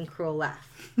 cold, and cruel laugh.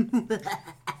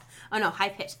 Oh, no, high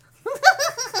pitch.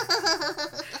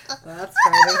 Well, that's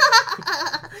funny.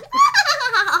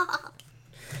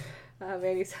 Oh,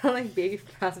 man, you sound like Baby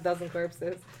from House of Thousand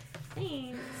Corpses.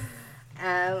 Thanks.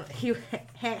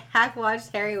 Hack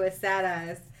watched Harry with sad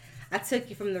eyes. I took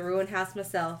you from the ruined house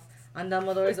myself, on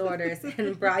Dumbledore's orders,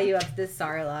 and brought you up to this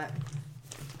sorry lot.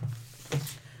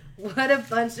 What a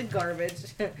bunch of garbage,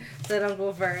 said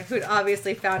Uncle Vern, who'd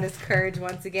obviously found his courage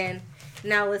once again.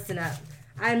 Now listen up.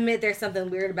 I admit there's something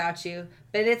weird about you,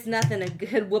 but it's nothing a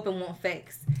good whooping won't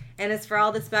fix. And as for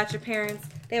all this about your parents,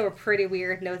 they were pretty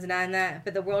weird, no denying that,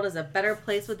 but the world is a better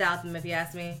place without them, if you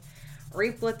ask me.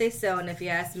 Reap what they sow, and if you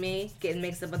ask me, getting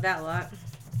mixed up with that lot.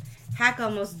 Hack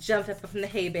almost jumped up from the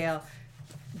hay bale,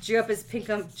 drew out his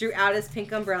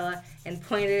pink umbrella, and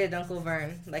pointed it at Uncle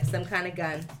Vern, like some kind of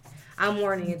gun. I'm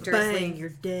warning you, Dursley. Bang, you're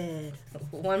dead.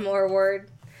 One more word.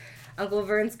 Uncle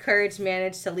Vern's courage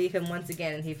managed to leave him once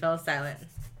again, and he fell silent.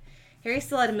 Harry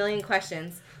still had a million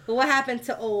questions. But what happened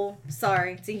to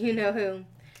do you know who?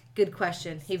 Good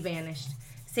question. He vanished.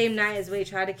 Same night as when he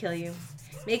tried to kill you.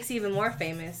 Makes you even more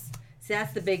famous. See,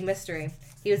 that's the big mystery.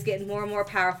 He was getting more and more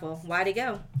powerful. Why'd he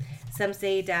go? Some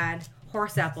say he died.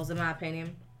 Horse apples, in my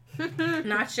opinion.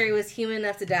 Not sure he was human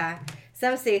enough to die.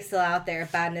 Some say he's still out there,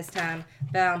 biding his time,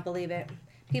 but I don't believe it.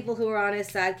 People who were on his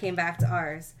side came back to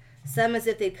ours. Some as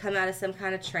if they'd come out of some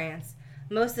kind of trance.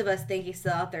 Most of us think he's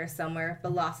still out there somewhere,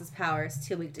 but lost his powers,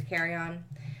 too weak to carry on.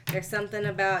 There's something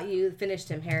about you that finished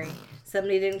him, Harry.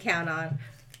 Something he didn't count on.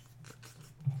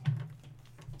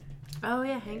 Oh,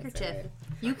 yeah, handkerchief.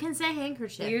 You can say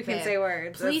handkerchief. You can babe. say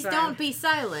words. Please That's fine. don't be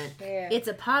silent. Yeah. It's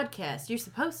a podcast. You're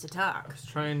supposed to talk. I was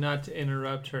trying not to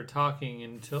interrupt her talking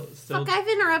until still. Fuck, I've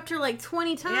interrupted her like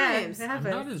 20 times. Yeah, it I'm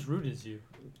happens. not as rude as you.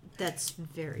 That's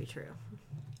very true.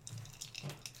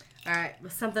 All right,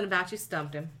 but something about you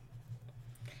stumped him.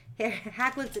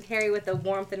 Hack looked at Harry with a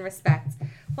warmth and respect.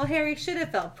 Well, Harry should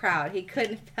have felt proud. He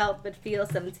couldn't help but feel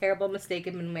some terrible mistake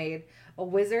had been made. A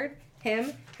wizard?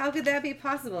 Him? How could that be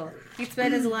possible? He'd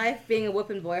spent his life being a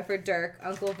whooping boy for Dirk,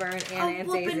 Uncle Vern, and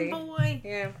Aunt Daisy. boy.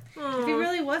 Yeah. Aww. If he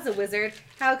really was a wizard,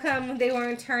 how come they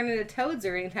weren't turned into toads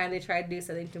or any time they tried to do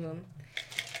something to him?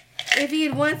 If he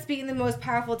had once beaten the most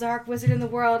powerful dark wizard in the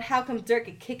world, how come Dirk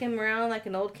could kick him around like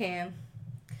an old can?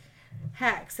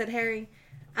 Hack, said Harry.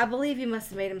 I believe you must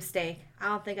have made a mistake. I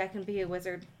don't think I can be a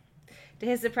wizard. To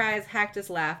his surprise, Hack just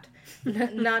laughed.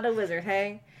 Not a wizard,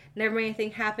 hey? Never made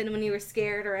anything happen when you were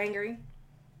scared or angry?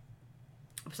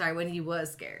 I'm sorry, when he was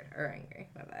scared or angry.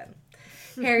 My bad.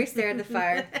 Harry stared at the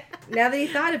fire. Now that he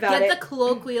thought about Get it... the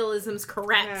colloquialisms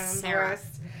correct, Sarah.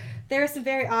 There were some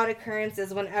very odd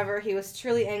occurrences whenever he was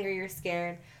truly angry or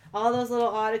scared. All those little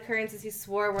odd occurrences he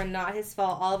swore were not his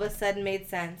fault all of a sudden made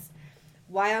sense.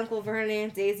 Why Uncle Vernon and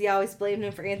Aunt Daisy always blamed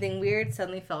him for anything weird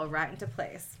suddenly fell right into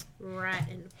place. Right.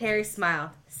 Harry smiled.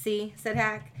 See, said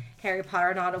Hack. Harry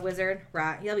Potter not a wizard.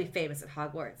 Right, he'll be famous at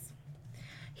Hogwarts.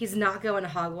 He's not going to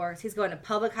Hogwarts. He's going to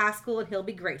public high school and he'll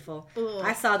be grateful. Ugh.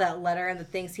 I saw that letter and the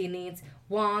things he needs.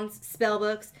 Wands, spell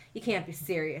books. You can't be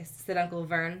serious, said Uncle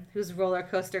Vern, whose roller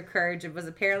coaster courage was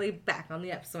apparently back on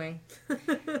the upswing.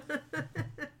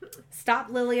 Stop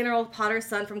Lily and her old Potter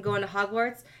son from going to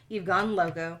Hogwarts? You've gone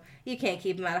loco. You can't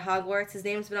keep him out of Hogwarts. His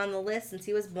name's been on the list since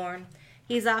he was born.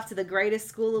 He's off to the greatest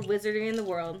school of wizardry in the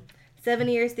world. 7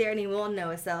 years there and he won't know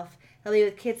himself. He'll be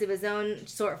with kids of his own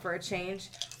sort for a change,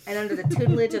 and under the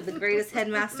tutelage of the greatest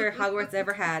headmaster Hogwarts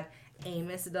ever had,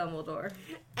 Amos Dumbledore.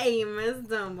 Amos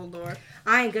Dumbledore.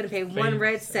 I ain't gonna pay one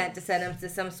red cent to send him to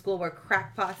some school where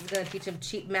crackpots is gonna teach him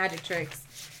cheap magic tricks,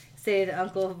 stated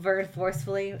Uncle Vern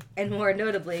forcefully, and more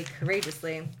notably,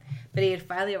 courageously. But he had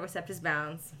finally overstepped his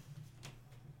bounds.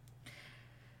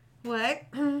 What?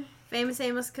 Oh, Famous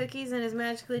Amos cookies and his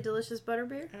magically delicious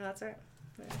butterbeer. that's right.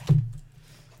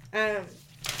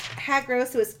 Hack rose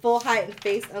to his full height and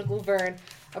faced Uncle Vern,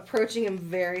 approaching him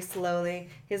very slowly,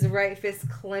 his right fist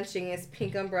clenching his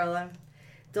pink umbrella.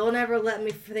 Don't ever let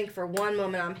me think for one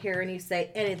moment I'm hearing you say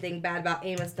anything bad about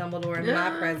Amos Dumbledore in my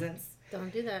presence.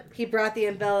 Don't do that. He brought the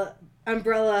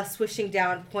umbrella swishing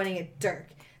down, pointing at Dirk.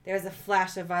 There was a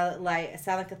flash of violet light, a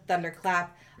sound like a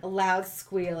thunderclap, a loud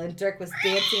squeal, and Dirk was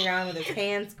dancing around with his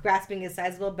hands grasping his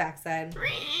sizable backside,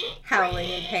 howling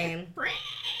in pain.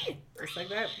 Just like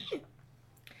that.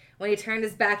 When he turned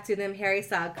his back to them, Harry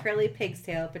saw a curly pig's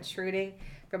tail protruding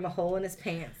from a hole in his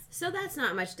pants. So that's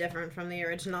not much different from the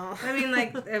original. I mean,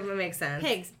 like, it makes sense.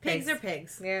 Pigs are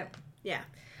pigs. Yeah. Yeah.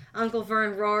 Uncle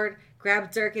Vern roared,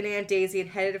 grabbed Dirk and Aunt Daisy, and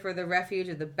headed for the refuge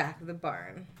at the back of the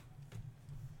barn.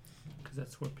 Because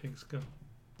that's where pigs go.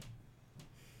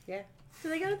 Yeah. Do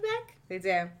they go to the back? They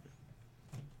do.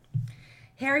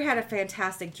 Harry had a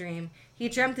fantastic dream. He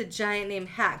dreamt a giant named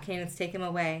Hack came to take him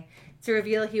away, to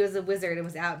reveal he was a wizard and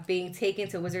was out being taken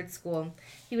to wizard school.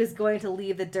 He was going to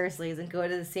leave the Dursleys and go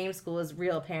to the same school his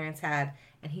real parents had,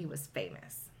 and he was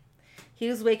famous. He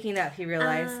was waking up, he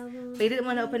realized, but he didn't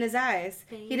want to open his eyes.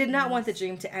 He did not want the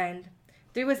dream to end.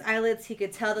 Through his eyelids, he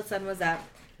could tell the sun was up,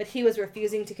 but he was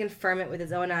refusing to confirm it with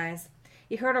his own eyes.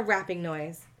 He heard a rapping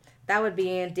noise. That would be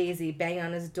Aunt Daisy banging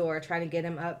on his door, trying to get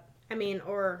him up. I mean,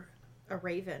 or a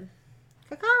raven.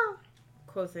 Caw-caw.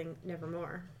 Quoting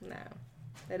Nevermore. No.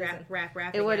 It isn't.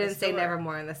 Rapping It wouldn't at a say store.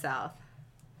 Nevermore in the South.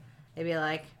 They'd be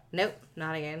like, nope,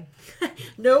 not again.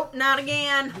 Nope, not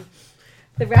again.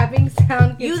 The rapping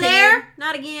sound You continued. there?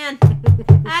 Not again.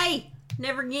 Hey,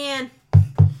 never again.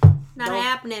 Not Don't-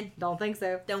 happening. Don't think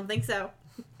so. Don't think so.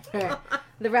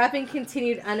 The rapping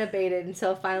continued unabated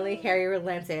until finally Harry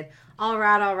relented. All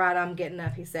right, I'm getting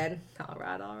up, he said. All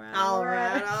right. All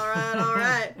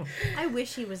right. I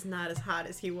wish he was not as hot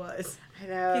as he was. I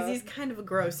know. Because he's kind of a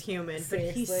gross human, but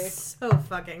Seriously. he's so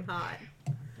fucking hot.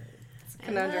 It's a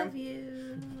conundrum.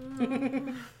 I love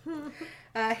you.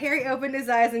 Harry opened his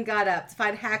eyes and got up to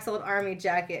find Hack's old army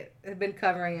jacket had been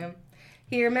covering him.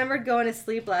 He remembered going to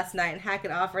sleep last night and Hack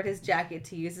had offered his jacket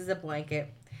to use as a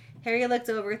blanket. Harry looked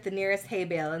over at the nearest hay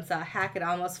bale and saw Hack had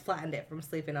almost flattened it from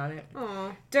sleeping on it.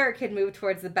 Aw. Dirk had moved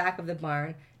towards the back of the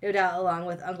barn, no doubt along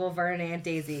with Uncle Vern and Aunt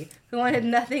Daisy, who wanted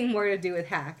nothing more to do with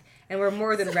Hack, and were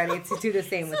more than ready to do the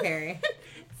same with Harry.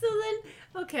 So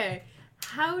then, okay,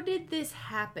 how did this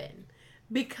happen?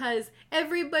 Because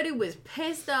everybody was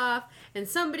pissed off, and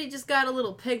somebody just got a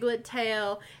little piglet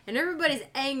tail, and everybody's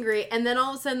angry, and then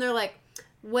all of a sudden they're like,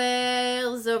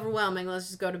 well, it's overwhelming, let's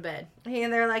just go to bed.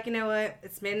 And they're like, you know what?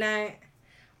 It's midnight.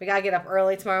 We gotta get up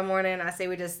early tomorrow morning. I say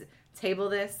we just table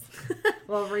this.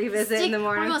 We'll revisit in the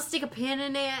morning. We're going to stick a pin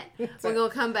in it. We're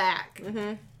going to come back.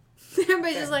 Mm-hmm.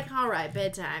 Everybody's just like, all right,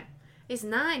 bedtime. It's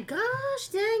 9. Gosh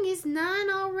dang, it's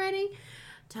 9 already.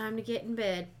 Time to get in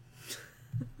bed.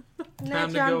 Time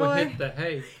to go hit the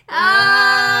hay.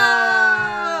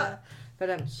 Ah! But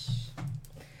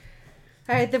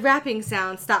all right, the rapping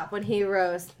sound stopped when he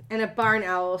arose, and a barn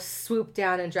owl swooped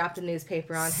down and dropped a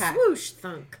newspaper on Hack, Swoosh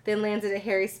thunk. then landed at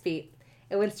Harry's feet.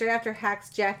 It went straight after Hack's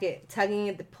jacket, tugging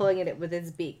at pulling at it with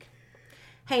its beak.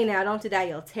 Hey now, don't do that,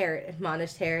 you'll tear it,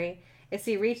 admonished Harry. As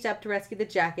he reached up to rescue the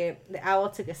jacket, the owl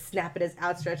took a snap at his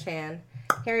outstretched hand.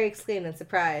 Harry exclaimed in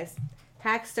surprise.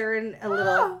 Hack stirred a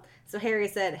little, so Harry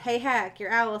said, Hey Hack,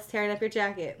 your owl's tearing up your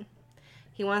jacket.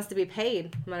 He wants to be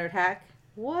paid, muttered Hack.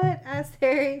 What? Asked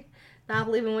Harry, not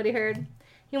believing what he heard.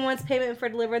 He wants payment for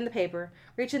delivering the paper.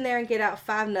 Reach in there and get out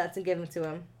 5 nuts and give them to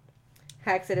him.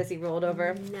 Hack said as he rolled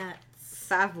over. Nuts.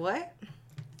 5 what?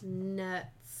 Nuts.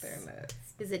 They're nuts.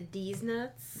 Is it D's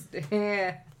nuts?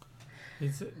 Yeah.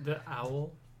 Is it the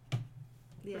owl?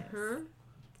 Yes.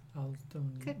 Owls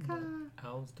don't eat Caca. nuts.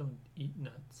 Owls don't eat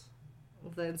nuts.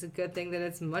 Well, then it's a good thing that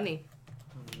it's money.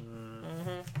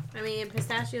 I mean,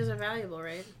 pistachios are valuable,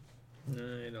 right?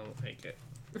 I don't like it.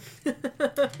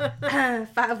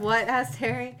 5 what? Asked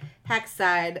Harry. Hack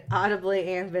sighed,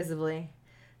 audibly and visibly.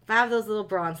 5 of those little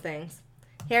bronze things.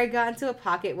 Harry got into a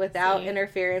pocket without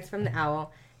interference from the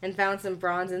owl and found some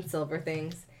bronze and silver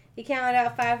things. He counted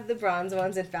out 5 of the bronze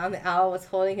ones and found the owl was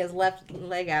holding his left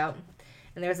leg out,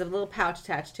 and there was a little pouch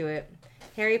attached to it.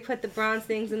 Harry put the bronze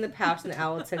things in the pouch and the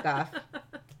owl took off.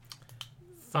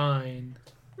 Fine.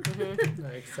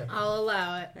 I accept it. I'll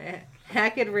allow it.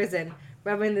 Hack had risen,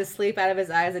 rubbing the sleep out of his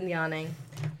eyes and yawning.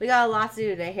 We got a lot to do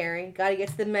today, Harry. Gotta get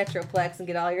to the Metroplex and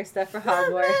get all your stuff for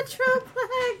Hogwarts.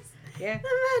 Metroplex! Yeah.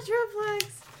 The Metroplex!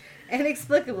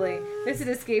 Inexplicably, this had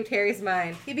escaped Harry's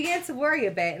mind. He began to worry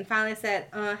a bit and finally said,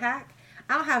 Hack,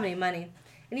 I don't have any money.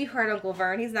 And you heard Uncle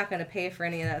Vern, he's not going to pay for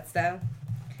any of that stuff.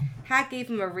 Hack gave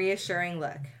him a reassuring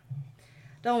look.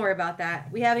 Don't worry about that.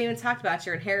 We haven't even talked about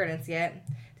your inheritance yet.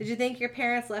 Did you think your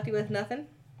parents left you with nothing?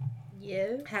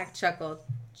 Yes. Hack chuckled.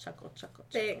 Chuckle.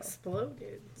 They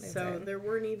exploded. So did. there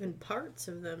weren't even parts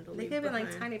of them to They leave could have been behind.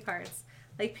 like tiny parts.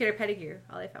 Like Peter Pettigrew.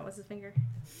 All they found was his finger.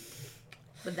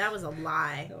 But that was a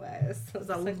lie. It was. It was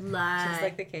a Just lie.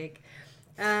 like the cake.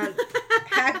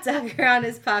 Hack dug around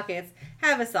his pockets.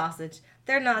 Have a sausage.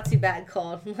 They're not too bad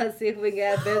cold. Let's see if we can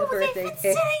get a big birthday cake.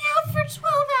 sitting out for 12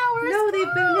 hours. No,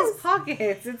 they've been in his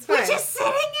pockets. It's fine. We're just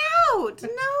sitting out.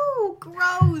 No,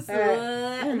 gross. All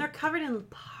right. And they're covered in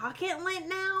pocket lint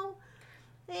now.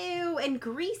 Ew, and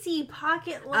greasy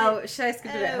pocket lint. Oh, should I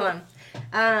skip a bit? Hold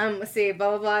on. Let's see. Blah,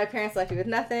 blah, blah. My parents left you with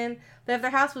nothing. But if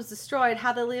their house was destroyed,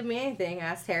 how'd they leave me anything?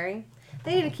 Asked Harry.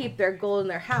 They didn't keep their gold in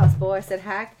their house, boy, said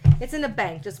Hack. It's in the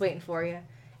bank, just waiting for you.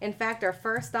 In fact, our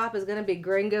first stop is going to be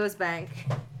Gringo's Bank.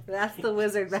 That's the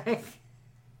wizard bank.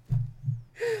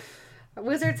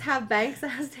 Wizards have banks,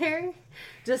 asked Harry.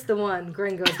 Just the one,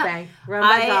 Gringo's Bank, run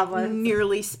by goblins.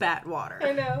 nearly spat water.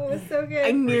 I know, it was so good.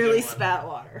 I nearly spat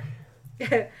water.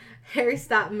 Harry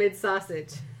stopped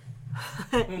mid-sausage.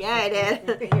 Yeah, I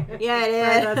did. Yeah, I Write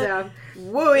did. that down.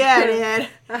 Whoa, yeah, I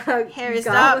did. Harry,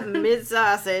 stop Goblin-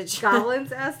 mid-sausage.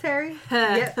 Goblins, asked Harry.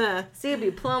 Yep. See, you'd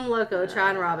be plumb loco try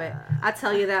and rob it. I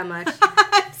tell you that much.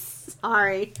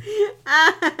 Sorry.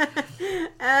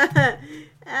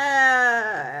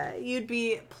 You'd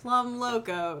be plumb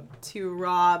loco to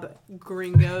rob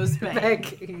Gringo's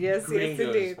Bank. Yes, yes,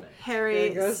 indeed. Harry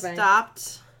Gringo's Bank.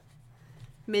 stopped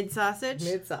mid-sausage.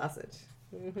 Mid-sausage.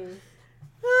 Okay.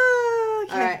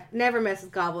 Alright, never mess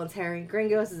with goblins, Harry.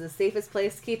 Gringos is the safest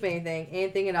place to keep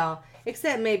anything at all,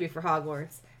 except maybe for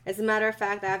Hogwarts. As a matter of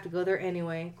fact, I have to go there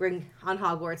anyway, on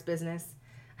Hogwarts business.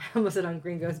 I almost said on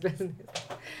Gringo's business.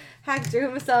 Hack drew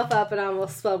himself up and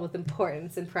almost swelled with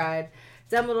importance and pride.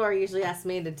 Dumbledore usually asks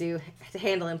me to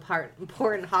handle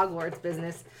important Hogwarts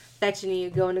business, fetching you,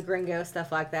 going to Gringo,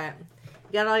 stuff like that.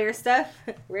 You got all your stuff?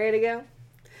 Ready to go?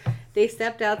 They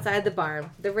stepped outside the barn.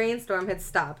 The rainstorm had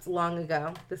stopped long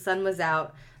ago. The sun was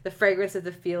out. The fragrance of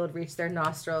the field reached their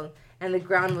nostrils, and the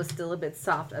ground was still a bit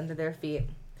soft under their feet.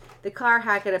 The car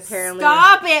Hack had apparently...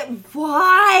 Stop it!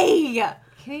 Why?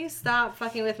 Can you stop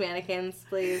fucking with mannequins,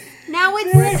 please? Now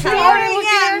it's We're staring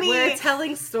at me. We're telling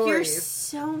You're stories.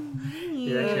 so mean.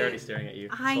 He's actually already staring at you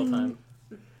the whole time.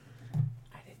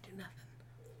 I didn't do nothing.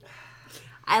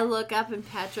 I look up and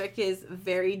Patrick is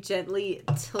very gently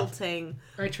tilting.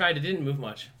 I tried. It didn't move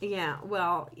much. Yeah,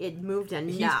 well, it moved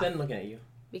He's enough been looking at you.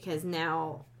 because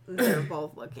now they're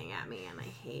both looking at me and I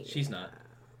hate She's it. not.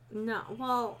 No,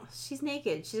 well, she's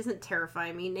naked. She doesn't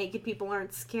terrify me. Naked people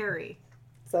aren't scary.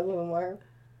 Some of them were.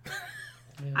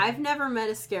 I've never met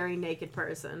a scary naked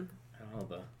person. I don't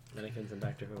know, the mannequins in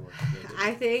Doctor Who were naked.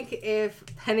 I think if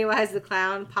Pennywise the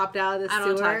Clown popped out of the I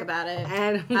don't sewer talk about it.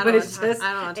 and I don't was wanna just talk-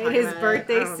 I don't wanna in talk his about it.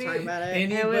 birthday I don't wanna talk suit, about it.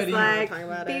 it was Anybody, like talk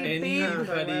about it. beep, beep.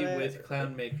 anybody about with it.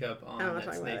 clown makeup on I don't wanna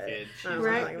that's talk about naked, it. she's I don't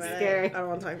Right? want to talk about Scary. it. I don't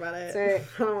want to talk about it. Right.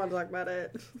 I don't want to talk about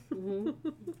it.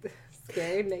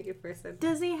 Scary naked person.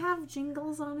 Does he have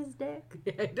jingles on his dick?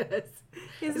 Yeah, he does. Is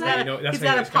He's that got, that's he's where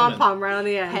got he a was coming. pom-pom right on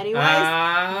the end.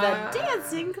 Pennywise, the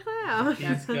dancing clown?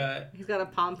 He's got a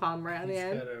pom-pom right on the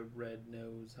end. a red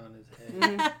nose on his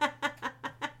head.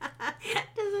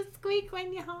 Does it squeak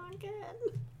when you honk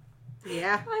it?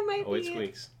 Yeah. I might Oh, be it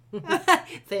squeaks.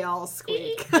 They all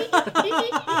squeak.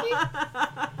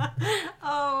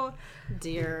 Oh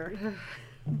dear.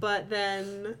 But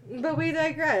then, But we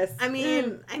digress. I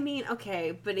mean,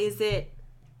 okay, but is it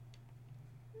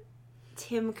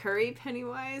Tim Curry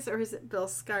Pennywise or is it Bill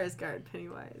Skarsgård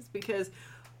Pennywise? Because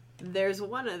there's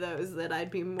one of those that I'd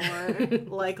be more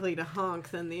likely to honk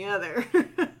than the other. I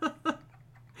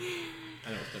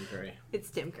know it's Tim Curry. It's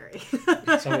Tim Curry.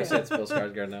 Somebody said Bill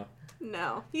Skarsgård now.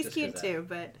 No, he's Just cute 'cause too,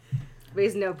 but But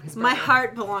he's no. my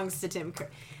heart belongs to Tim Curry.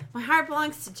 My heart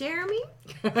belongs to Jeremy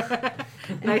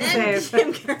Nice and save.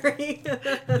 Tim Curry.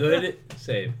 Good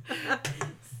save.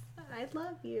 I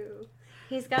love you.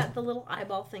 He's got the little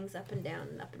eyeball things up and down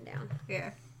and up and down.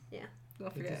 Yeah. Yeah. Don't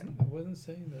It forget. doesn't- I wasn't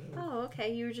saying that. Oh,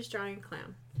 okay. You were just drawing a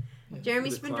clown. Yeah.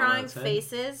 Jeremy's The been clown on drawing its head.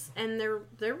 faces, and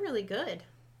they're really good.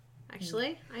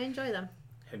 Actually, I enjoy them.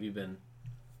 Have you been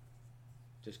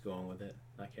just going with it,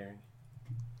 not caring?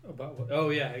 About what? Oh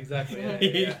yeah, exactly.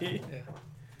 Yeah.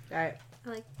 All right. I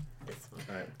like this one.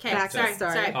 All right. Okay, Back to the sorry,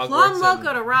 story. sorry. Hogwarts Plum and-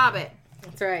 Loco to Robert.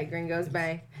 That's right. Gringos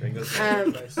Bay. Gringos.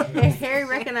 Harry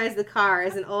recognized the car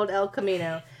as an old El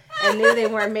Camino and knew they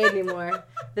weren't made anymore.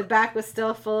 The back was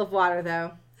still full of water,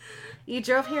 though. You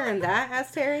drove here in that?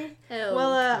 Asked Harry. El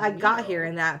Well, I got Camino. here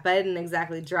in that, but I didn't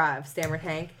exactly drive, stammered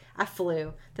Hank. I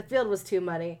flew. The field was too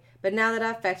muddy. But now that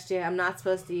I've fetched you, I'm not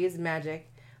supposed to use magic.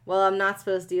 Well, I'm not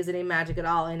supposed to use any magic at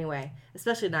all anyway,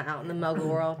 especially not out in the Muggle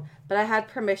world. But I had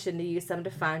permission to use some to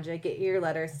find you, get you your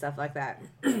letters, stuff like that.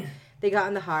 They got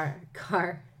in the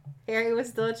car. Harry was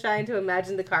still trying to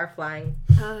imagine the car flying.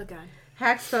 Oh god.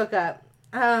 Hack spoke up.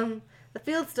 The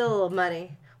field's still a little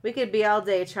muddy. We could be all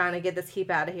day trying to get this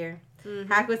heap out of here.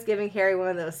 Mm-hmm. Hack was giving Harry one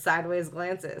of those sideways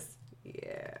glances.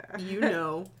 Yeah. You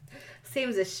know.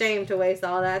 Seems a shame to waste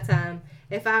all that time.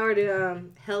 If I were to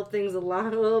help things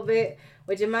along a little bit,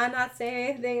 would you mind not saying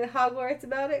anything to Hogwarts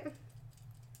about it?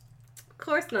 Of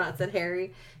course not, said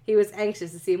Harry. He was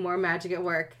anxious to see more magic at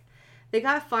work. They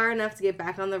got far enough to get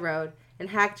back on the road, and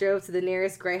Hack drove to the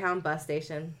nearest Greyhound bus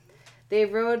station. They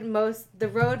rode the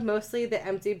mostly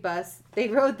empty bus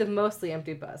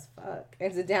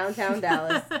into downtown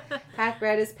Dallas. Hack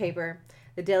read his paper,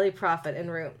 the Daily Prophet, en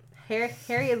route.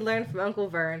 Harry had learned from Uncle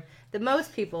Vern that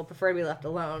most people prefer to be left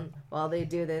alone while they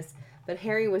do this, but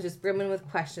Harry was just brimming with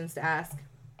questions to ask.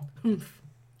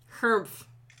 Humph.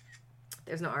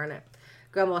 There's no R in it.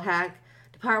 Grumbled Hack.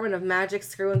 Department of Magic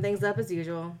screwing things up as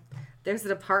usual. There's a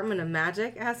Department of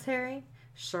Magic? Asked Harry.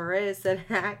 Sure is, said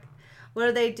Hack. What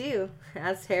do they do?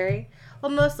 Asked Harry.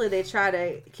 Well, mostly they try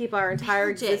to keep our entire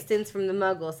Magic. existence from the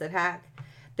Muggles, said Hack.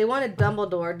 They wanted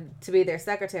Dumbledore to be their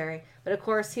secretary, but of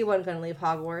course he wasn't going to leave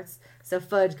Hogwarts, so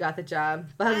Fudge got the job.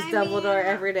 Bugs I Dumbledore mean,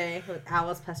 every day, with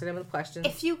owls pestering him with questions.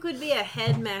 If you could be a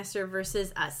headmaster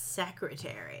versus a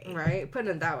secretary. Right?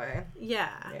 Putting it that way. Yeah.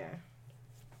 Yeah.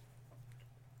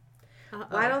 Uh-oh.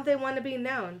 Why don't they want to be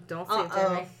known? Don't say it,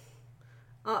 Jeremy.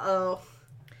 Uh-oh.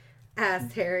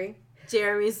 Asked Harry.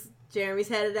 Jeremy's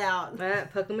headed out.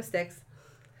 Poke him with sticks.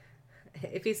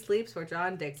 If he sleeps, we're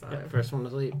drawing dicks on him. First one to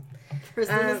sleep.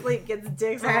 Person to sleep gets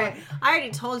dicks on. right. I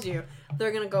already told you.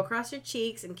 They're going to go across your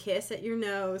cheeks and kiss at your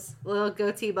nose. Little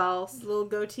goatee balls. Little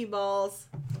goatee balls.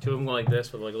 Two of them go like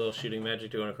this with like a little shooting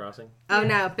magic doing a crossing. Oh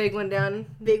no, big one down.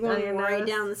 Big one on your right nose.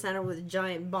 down the center with a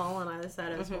giant ball on either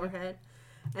side of his forehead.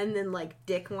 And then like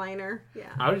dick liner. Yeah.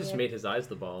 I would have just made his eyes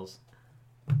the balls.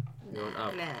 Going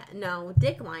up. Nah. No,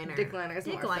 dick liner. Dick liner is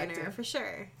Dick more liner effective. for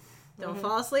sure. Don't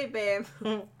fall asleep, babe.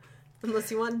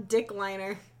 Unless you want dick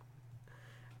liner.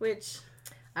 Which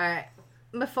Alright.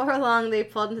 Before long, they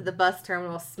pulled into the bus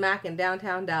terminal smack in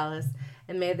downtown Dallas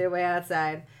and made their way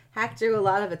outside. Hack drew a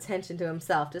lot of attention to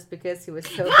himself just because he was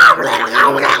so big.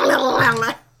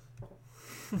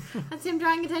 that's him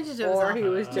drawing attention to Or himself. he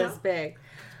was just big.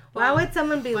 Why would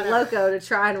someone be loco to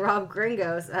try and rob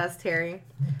gringos? Asked Harry.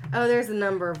 Oh, there's a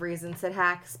number of reasons, said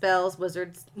Hack. Spells,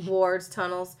 wizards, wards,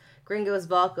 tunnels. Gringos'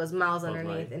 vault goes miles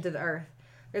underneath right. into the earth.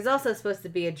 There's also supposed to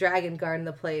be a dragon guarding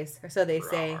the place, or so they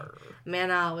say. Man,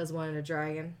 I always wanted a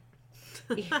dragon.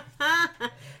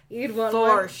 You'd want one?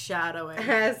 Foreshadowing.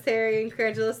 Asked Harry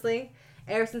incredulously.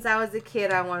 Ever since I was a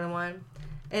kid, I wanted one.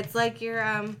 It's like your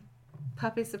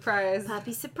puppy surprise.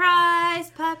 Puppy surprise,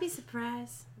 puppy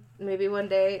surprise. Maybe one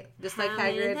day, just like How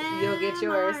many Hagrid, of you'll get them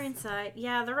yours. are inside?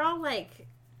 Yeah, they're all like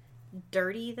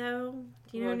dirty though.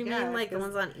 Do you know Well, what I yeah, mean? Like the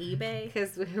 'cause- ones on eBay.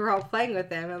 Because we were all playing with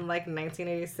them in like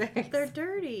 1986. They're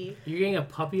dirty. You're getting a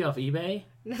puppy off eBay?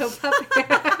 No puppy.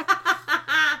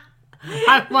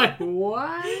 I'm like,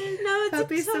 what? No, it's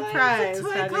Puppy a toy. surprise, It's a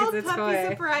toy honey, called it's a Puppy toy.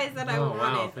 Surprise that I Oh, wanted.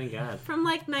 wow, thank God. From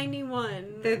like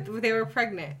 91. they were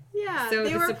pregnant. Yeah, So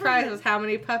they the were surprise pregnant. was how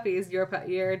many puppies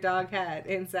your dog had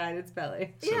inside its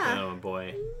belly. So Yeah. oh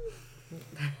boy.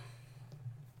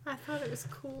 I thought it was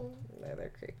cool. No,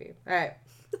 they're creepy. All right.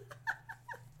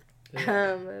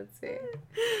 Let's see.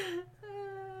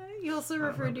 You also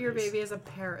referred to your baby as a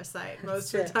parasite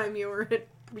most That's of the time you were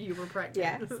pregnant.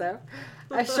 Yeah, so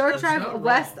a short drive not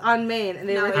west on Maine, and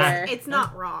they No, were there. it's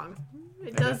not wrong.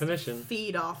 It By does definition.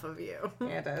 feed off of you. Yeah,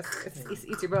 it does. It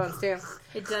eats your bones, too.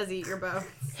 It does eat your bones.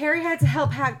 Harry had to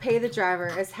help Hack pay the driver,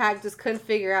 as Hack just couldn't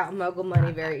figure out Muggle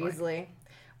money very easily.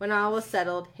 When all was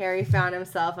settled, Harry found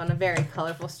himself on a very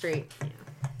colorful street.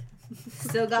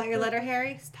 Still got your letter,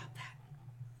 Harry? Stop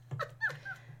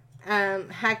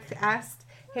that. Hack asked.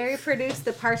 Harry produced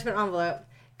the parchment envelope.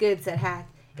 Good, said Hack.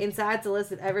 Inside's a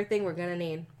list of everything we're gonna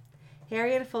need.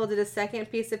 Harry unfolded a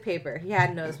second piece of paper he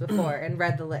hadn't noticed before and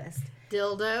read the list.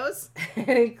 Dildos. It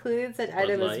included such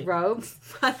items as Light. robes,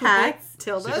 hats,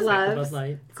 Dildos. gloves, Bud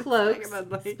Light. cloaks, Bud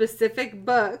Light. specific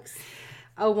books,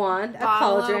 a wand, a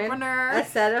Bottle cauldron, opener. a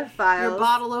set of files, Your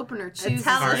bottle opener a chooses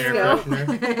Car air you. telescope,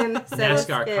 freshener. and a set of NASCAR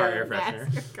car air scales.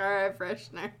 freshener. That's car air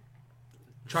freshener.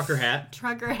 Trucker hat.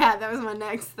 Trucker hat. That was my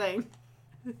next thing.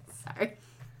 Sorry.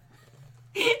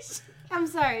 I'm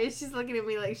sorry. She's looking at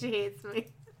me like she hates me.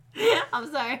 I'm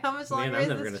sorry. How much longer Man, I'm is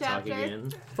never this gonna talk chapter?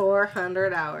 again.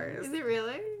 400 hours. Is it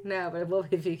really? No, but it will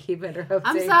be if you keep interrupting.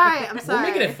 I'm sorry. I'm We're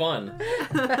sorry. making it fun.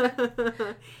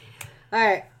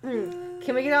 Alright.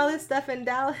 Can we get all this stuff in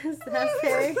Dallas? That's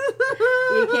Harry.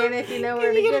 You can if you know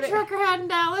where Can to you get get a it. trucker hat in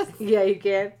Dallas? Yeah, you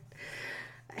can.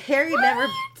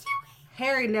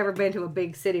 Harry never been to a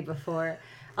big city before.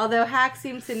 Although Hack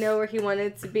seems to know where he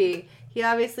wanted to be, he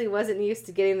obviously wasn't used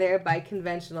to getting there by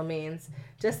conventional means.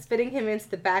 Just fitting him into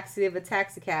the backseat of a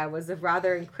taxicab was a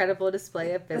rather incredible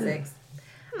display of physics.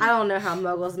 I don't know how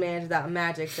Muggles manage without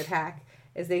magic, said Hack,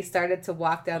 as they started to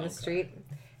walk down the street.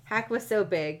 Hack was so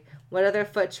big, what other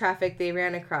foot traffic they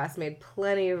ran across made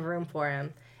plenty of room for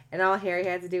him, and all Harry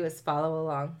had to do was follow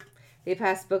along. They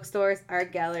passed bookstores,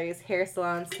 art galleries, hair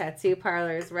salons, tattoo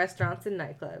parlors, restaurants, and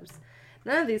nightclubs.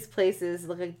 None of these places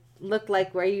looked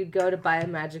like where you'd go to buy a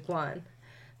magic wand.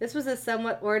 This was a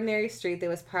somewhat ordinary street that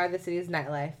was part of the city's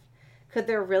nightlife. Could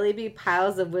there really be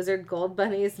piles of wizard gold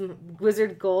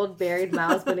buried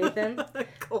miles beneath them?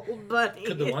 Gold bunny.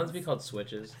 Could the ones be called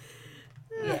switches?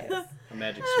 Yes. A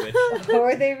magic switch? Or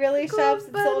were they really shops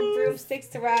that sold bunnies. broomsticks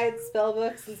to ride, spell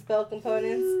books, and spell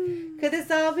components? Could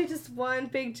this all be just one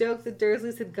big joke the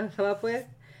Dursleys had come up with?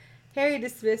 Harry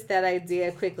dismissed that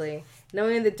idea quickly,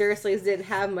 knowing the Dursleys didn't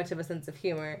have much of a sense of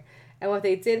humor, and what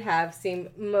they did have seemed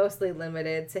mostly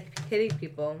limited to hitting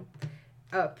people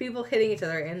hitting each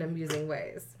other in amusing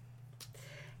ways.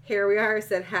 Here we are,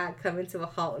 said Hack, coming to a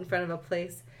halt in front of a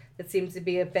place that seemed to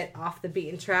be a bit off the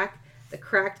beaten track. The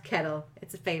Cracked Kettle.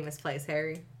 It's a famous place,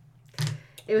 Harry.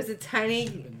 It was a tiny...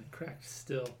 Been cracked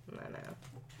still. I know.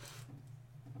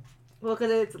 Well, because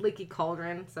it's a leaky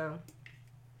cauldron, so...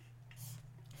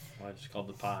 Well, I just called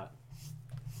the pot.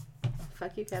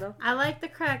 Fuck you, Kettle. I like the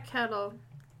crack kettle.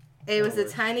 It was a Lord.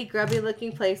 tiny,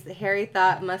 grubby-looking place that Harry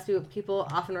thought must be what people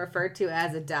often referred to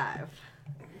as a dive.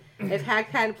 If Hack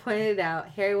hadn't pointed it out,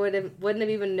 Harry wouldn't have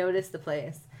even noticed the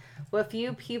place. What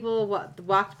few people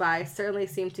walked by certainly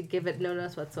seemed to give it no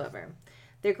notice whatsoever.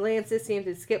 Their glances seemed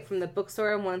to skip from the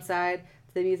bookstore on one side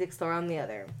to the music store on the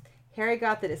other. Harry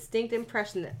got the distinct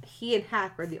impression that he and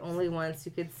Hack were the only ones who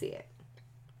could see it.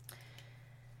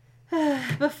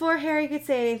 Before Harry could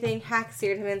say anything, Hack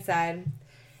steered him inside.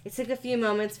 It took a few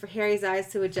moments for Harry's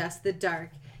eyes to adjust to the dark.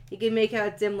 He could make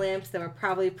out dim lamps that were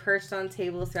probably perched on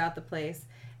tables throughout the place,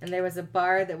 and there was a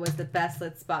bar that was the best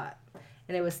lit spot,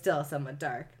 and it was still somewhat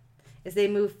dark. As they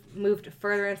moved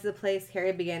further into the place,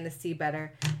 Harry began to see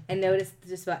better, and noticed that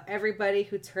just about everybody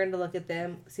who turned to look at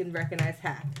them seemed to recognize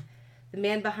Hack. The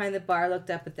man behind the bar looked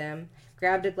up at them,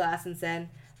 grabbed a glass, and said,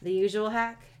 "The usual,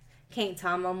 Hack?" "Can't,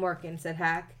 Tom, I'm working," said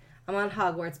Hack. "I'm on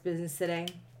Hogwarts business today."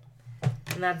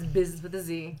 And that's business with a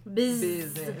Z.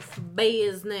 Business.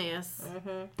 Business.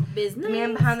 Mm-hmm. Business. The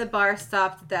man behind the bar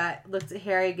stopped at that, looked at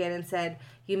Harry again, and said,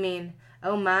 "You mean,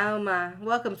 oh my,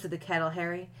 welcome to the kettle,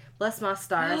 Harry. Bless my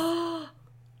stars."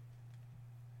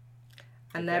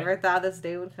 I never thought this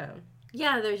day would come.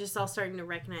 Yeah, they're just all starting to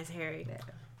recognize Harry.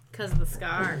 Because of the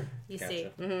scar, you Gotcha. see.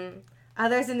 Mm-hmm.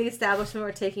 Others in the establishment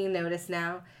were taking notice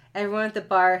now. Everyone at the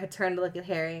bar had turned to look at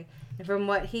Harry, and from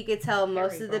what he could tell,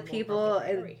 most of the people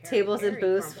at tables and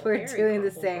booths were doing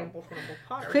the same.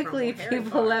 Quickly,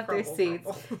 people left their seats,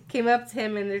 came up to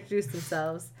him, and introduced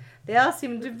themselves. They all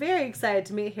seemed very excited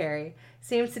to meet Harry,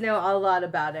 seemed to know a lot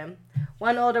about him.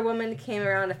 One older woman came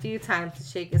around a few times to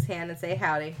shake his hand and say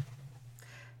howdy.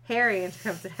 "Harry,"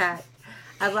 interrupted Hack,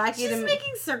 "I'd like you She's to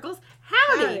making circles.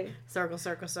 Howdy. Howdy. Circle,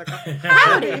 circle, circle.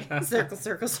 Howdy. Circle,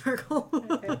 circle,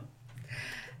 circle.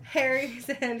 Harry,"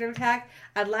 said Andrew Hack,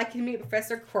 "I'd like you to meet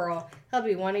Professor Quirrell. He'll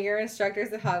be one of your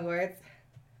instructors at Hogwarts."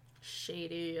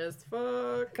 Shady as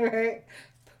fuck. Right?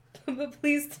 "But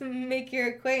pleased to make your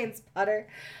acquaintance, Potter.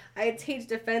 I teach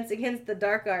defense against the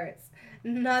dark arts.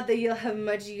 Not that you'll have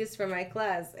much use for my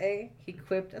class, eh?" He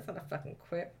quipped. That's not a fucking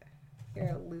quip. You're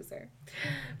a loser.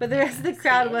 But the rest of the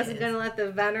crowd wasn't going to let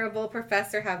the venerable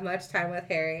professor have much time with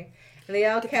Harry. And they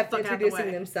all kept fuck out the introducing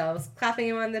way. themselves, clapping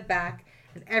him on the back,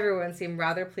 and everyone seemed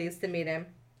rather pleased to meet him.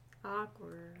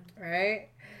 Awkward. Right?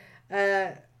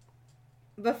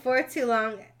 Before too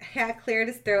long, Hat cleared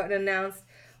his throat and announced,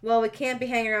 well, we can't be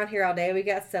hanging around here all day. We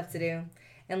got stuff to do.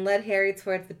 And led Harry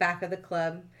towards the back of the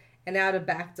club and out a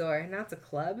back door. Now it's a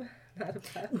club, not a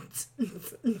pub.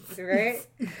 Right?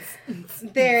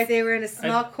 There, they were in a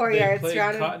small courtyard They played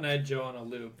surrounded... Cotton Eye Joe on a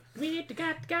loop. We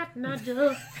got no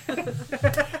joke.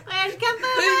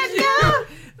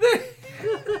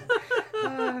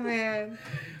 Oh, man.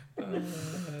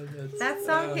 That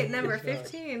song hit number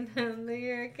 15 the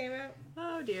year it came out.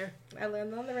 Oh dear. I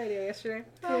learned on the radio yesterday.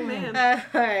 Oh man. All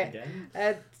right. Again?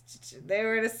 They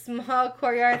were in a small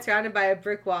courtyard surrounded by a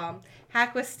brick wall.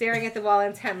 Hack was staring at the wall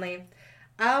intently.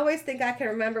 I always think I can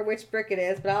remember which brick it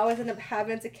is, but I always end up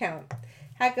having to count.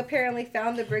 Hack apparently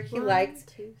found the brick he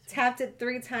liked, tapped it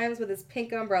 3 times with his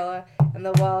pink umbrella, and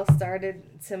the wall started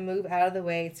to move out of the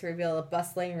way to reveal a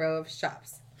bustling row of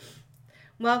shops.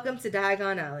 Welcome to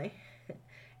Diagon Alley.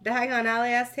 Diagon Alley,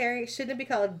 asked Harry. Shouldn't it be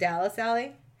called Dallas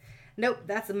Alley? Nope,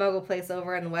 that's a muggle place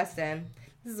over in the West End.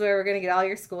 This is where we're going to get all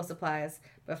your school supplies.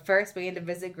 But first, we need to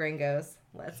visit Gringos.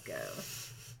 Let's go.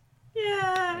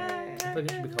 Yeah. I think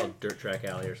it should be called Dirt Track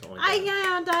Alley or something like I that.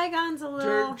 yeah, Diagon's a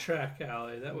little. Dirt Track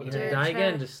Alley. That would Yeah, have Dirt die again,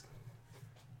 track. just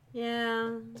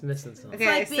Yeah. it's missing something.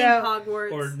 Okay. It's like being so-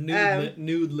 Hogwarts. Or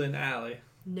Noodlin Alley.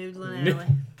 Noodlin' Alley.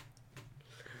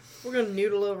 We're gonna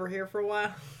noodle over here for a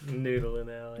while. Noodling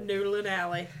Alley. Noodlin'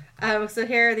 Alley. So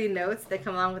here are the notes that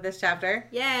come along with this chapter.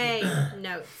 Yay!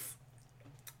 Notes.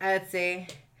 Let's see.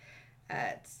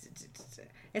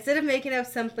 Instead of making up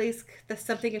something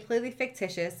completely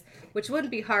fictitious, which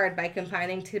wouldn't be hard by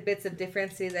combining tidbits of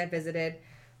different cities I visited,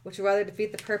 which would rather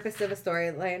defeat the purpose of a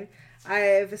storyline, So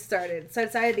I decided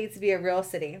it needs to be a real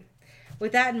city.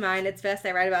 With that in mind, it's best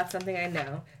I write about something I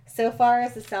know. So far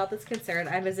as the South is concerned,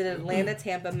 I visited Atlanta,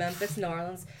 Tampa, Memphis, New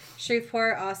Orleans,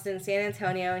 Shreveport, Austin, San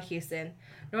Antonio, and Houston.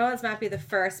 New Orleans might be the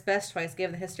best choice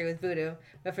given the history with voodoo,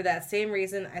 but for that same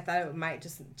reason, I thought it might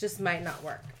might not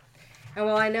work. And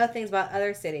while I know things about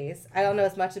other cities, I don't know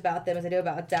as much about them as I do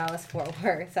about Dallas, Fort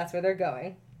Worth. That's where they're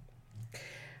going.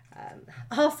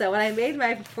 Also, when I made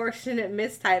my fortunate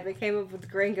mistype and came up with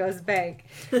Gringo's Bank,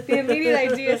 the immediate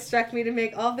idea struck me to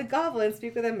make all the goblins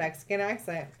speak with a Mexican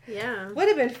accent. Yeah. Would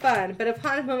have been fun, but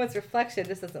upon a moment's reflection,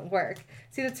 this doesn't work.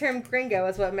 See, the term gringo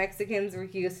is what Mexicans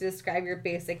use to describe your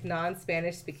basic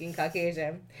non-Spanish speaking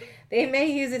Caucasian. They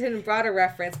may use it in a broader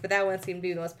reference, but that one seemed to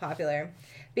be the most popular.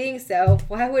 Being so,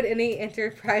 why would any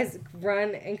enterprise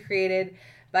run and created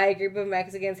by a group of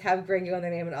Mexicans have gringo in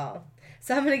their name at all?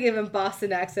 So I'm going to give them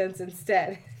Boston accents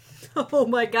instead. Oh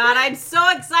my god, I'm so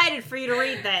excited for you to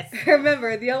read this.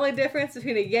 Remember, the only difference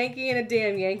between a Yankee and a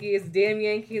damn Yankee is damn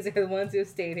Yankees are the ones who have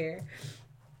stayed here.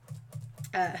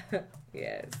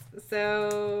 Yes.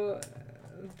 So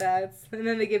that's... And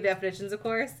then they give definitions, of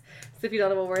course. So if you don't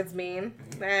know what words mean.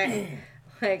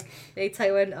 Like, they tell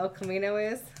you what an El Camino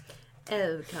is.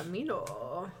 El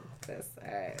Camino.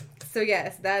 Alright. So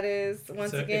yes, that is,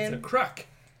 once again... It's a crock.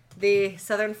 The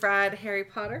Southern Fried Harry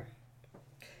Potter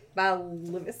by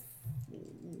Lewis.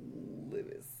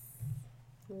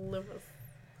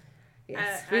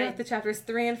 Yes. We got the chapters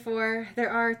 3 and 4. There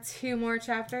are 2 more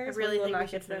chapters. I really but think not we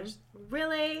should get to them. finish.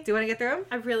 Really? Do you want to get through them?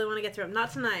 I really want to get through them.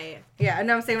 Not tonight. Yeah,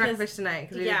 no, I'm saying we're not going to 'Cause- finish tonight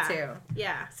because we yeah. did 2.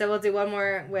 Yeah. So we'll do one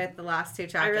more with the last 2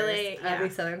 chapters really- of yeah. the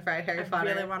Southern Fried Harry I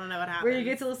Potter. really want to know what happens. where you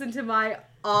get to listen to my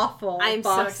awful I'm so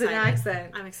Boston excited.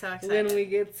 accent I'm so excited. when we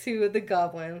get to the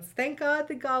goblins. Thank God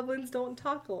the goblins don't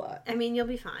talk a lot. I mean, you'll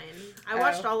be fine. I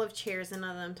watched all of Cheers and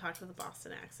none of them talked with a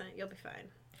Boston accent. You'll be fine.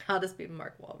 I'll just be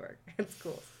Mark Wahlberg. It's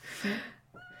cool.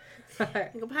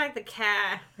 Alright. Go pack the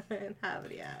cat And have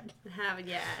it, yeah. and have it,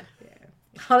 yeah.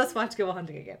 I'll just watch Good Will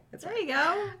Hunting again. It's There fine. you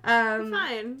go. Um,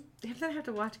 Fine. if then I have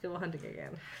to watch Good Will Hunting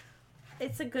again.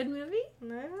 It's a good movie.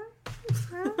 No.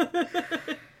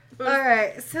 All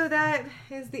right, so that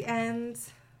is the end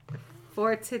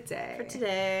for today. For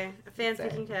today, a fan Sorry.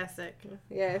 picking tastic.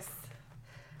 Yes.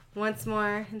 Once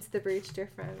more into the breach, dear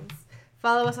friends.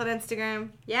 Follow us on Instagram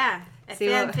Yeah, a See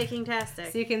fan what- picking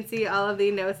tastic. so you can see all of the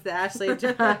notes that Ashley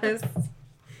draws.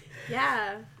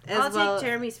 Yeah, As I'll well- take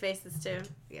Jeremy's faces too.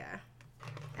 Yeah.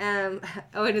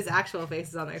 Oh, and his actual face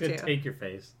is on there Could too. take your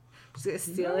face. Just gonna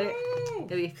steal it. It'll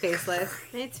be faceless.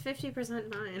 It's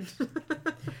 50% mine.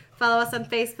 Follow us on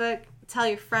Facebook. Tell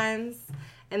your friends.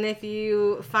 And if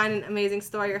you find an amazing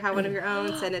story or have one of your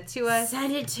own, send it to us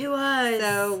Send it to us.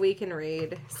 so we can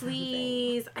read.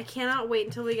 Please. I cannot wait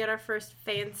until we get our first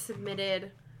fan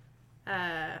submitted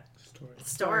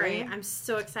story. I'm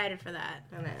so excited for that.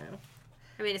 I know.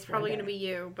 I mean, it's probably going to be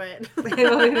you, but It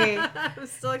will be me. I'm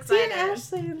still excited. Dear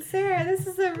Ashley and Sarah, this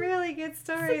is a really good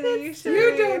story It's a that good you should You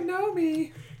read. don't know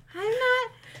me. I'm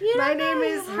not. You My don't name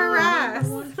know. is Harass.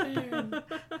 One fan.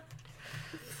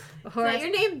 Is that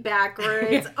your name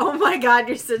backwards? Oh my god,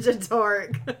 you're such a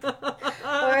dork.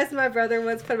 Or as my brother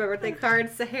once put on my birthday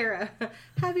card, Sahara.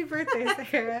 Happy birthday,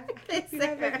 Sahara. Hey, You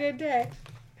have a Sarah. good day.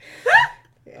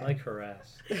 I like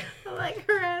harass. I like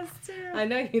harass too. I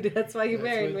know you did. That's why you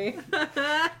married me.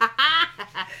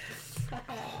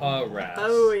 Harass.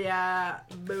 Booyah.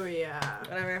 Booyah.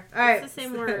 Whatever. All right. It's the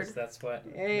same word. That's what.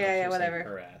 Yeah, no, yeah, she was saying whatever.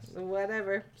 Harass.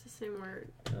 Whatever. It's the same word.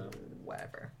 No.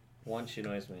 Whatever. One, she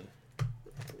annoys me.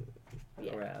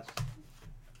 Yeah. Harass.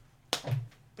 All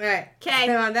right. Okay.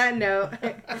 So on that note,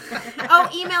 Oh,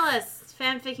 email us.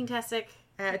 Fanficingtastic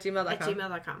at gmail.com. at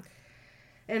gmail.com.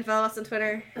 And follow us on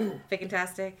Twitter,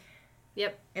 Ficantastic.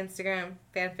 Yep. Instagram,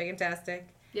 Fanficantastic.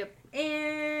 Yep.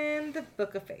 And the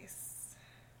Book of Face.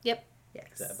 Yep. Yes.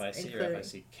 Is that F-I-C or including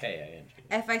F-I-C-K-I-N-G?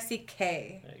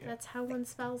 F-I-C-K. There you go. That's how one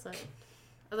spells it.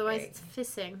 Otherwise, Great. it's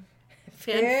fissing.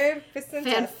 Fan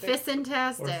Fanficantastic.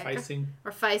 fissentastic. Or feising.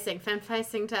 Or feising.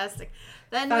 Fanfeisingtastic.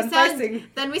 Fanfeising.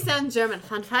 Then we sound German.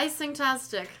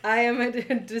 Fanfeisingtastic. I am a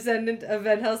descendant of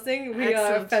Van Helsing. We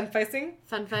Excellent. are Fanfeising.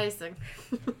 Fanfeising.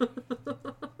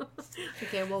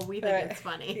 Okay, well, we think Alright. it's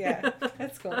funny. Yeah,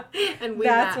 that's cool. And we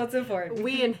That's ma- what's important.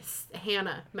 we and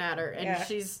Hannah matter, and Yeah.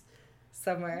 she's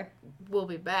Somewhere. will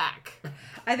be back.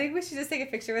 I think we should just take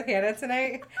a picture with Hannah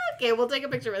tonight. Okay, we'll take a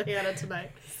picture with Hannah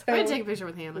tonight. We're gonna take a picture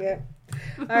with Hannah. Yeah.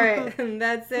 All right,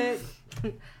 that's it.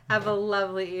 Have a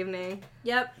lovely evening.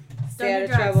 Yep. Stay out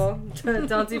of trouble.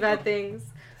 Don't do bad things.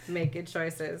 Make good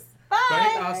choices.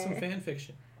 Write awesome fan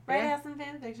fiction. Write Yeah. awesome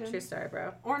fan fiction. True story,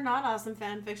 bro. Or not awesome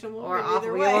fan fiction. We'll Or read awful.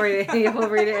 either way. You'll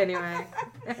read it anyway.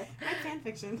 Write fan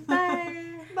fiction.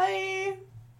 Bye. Bye.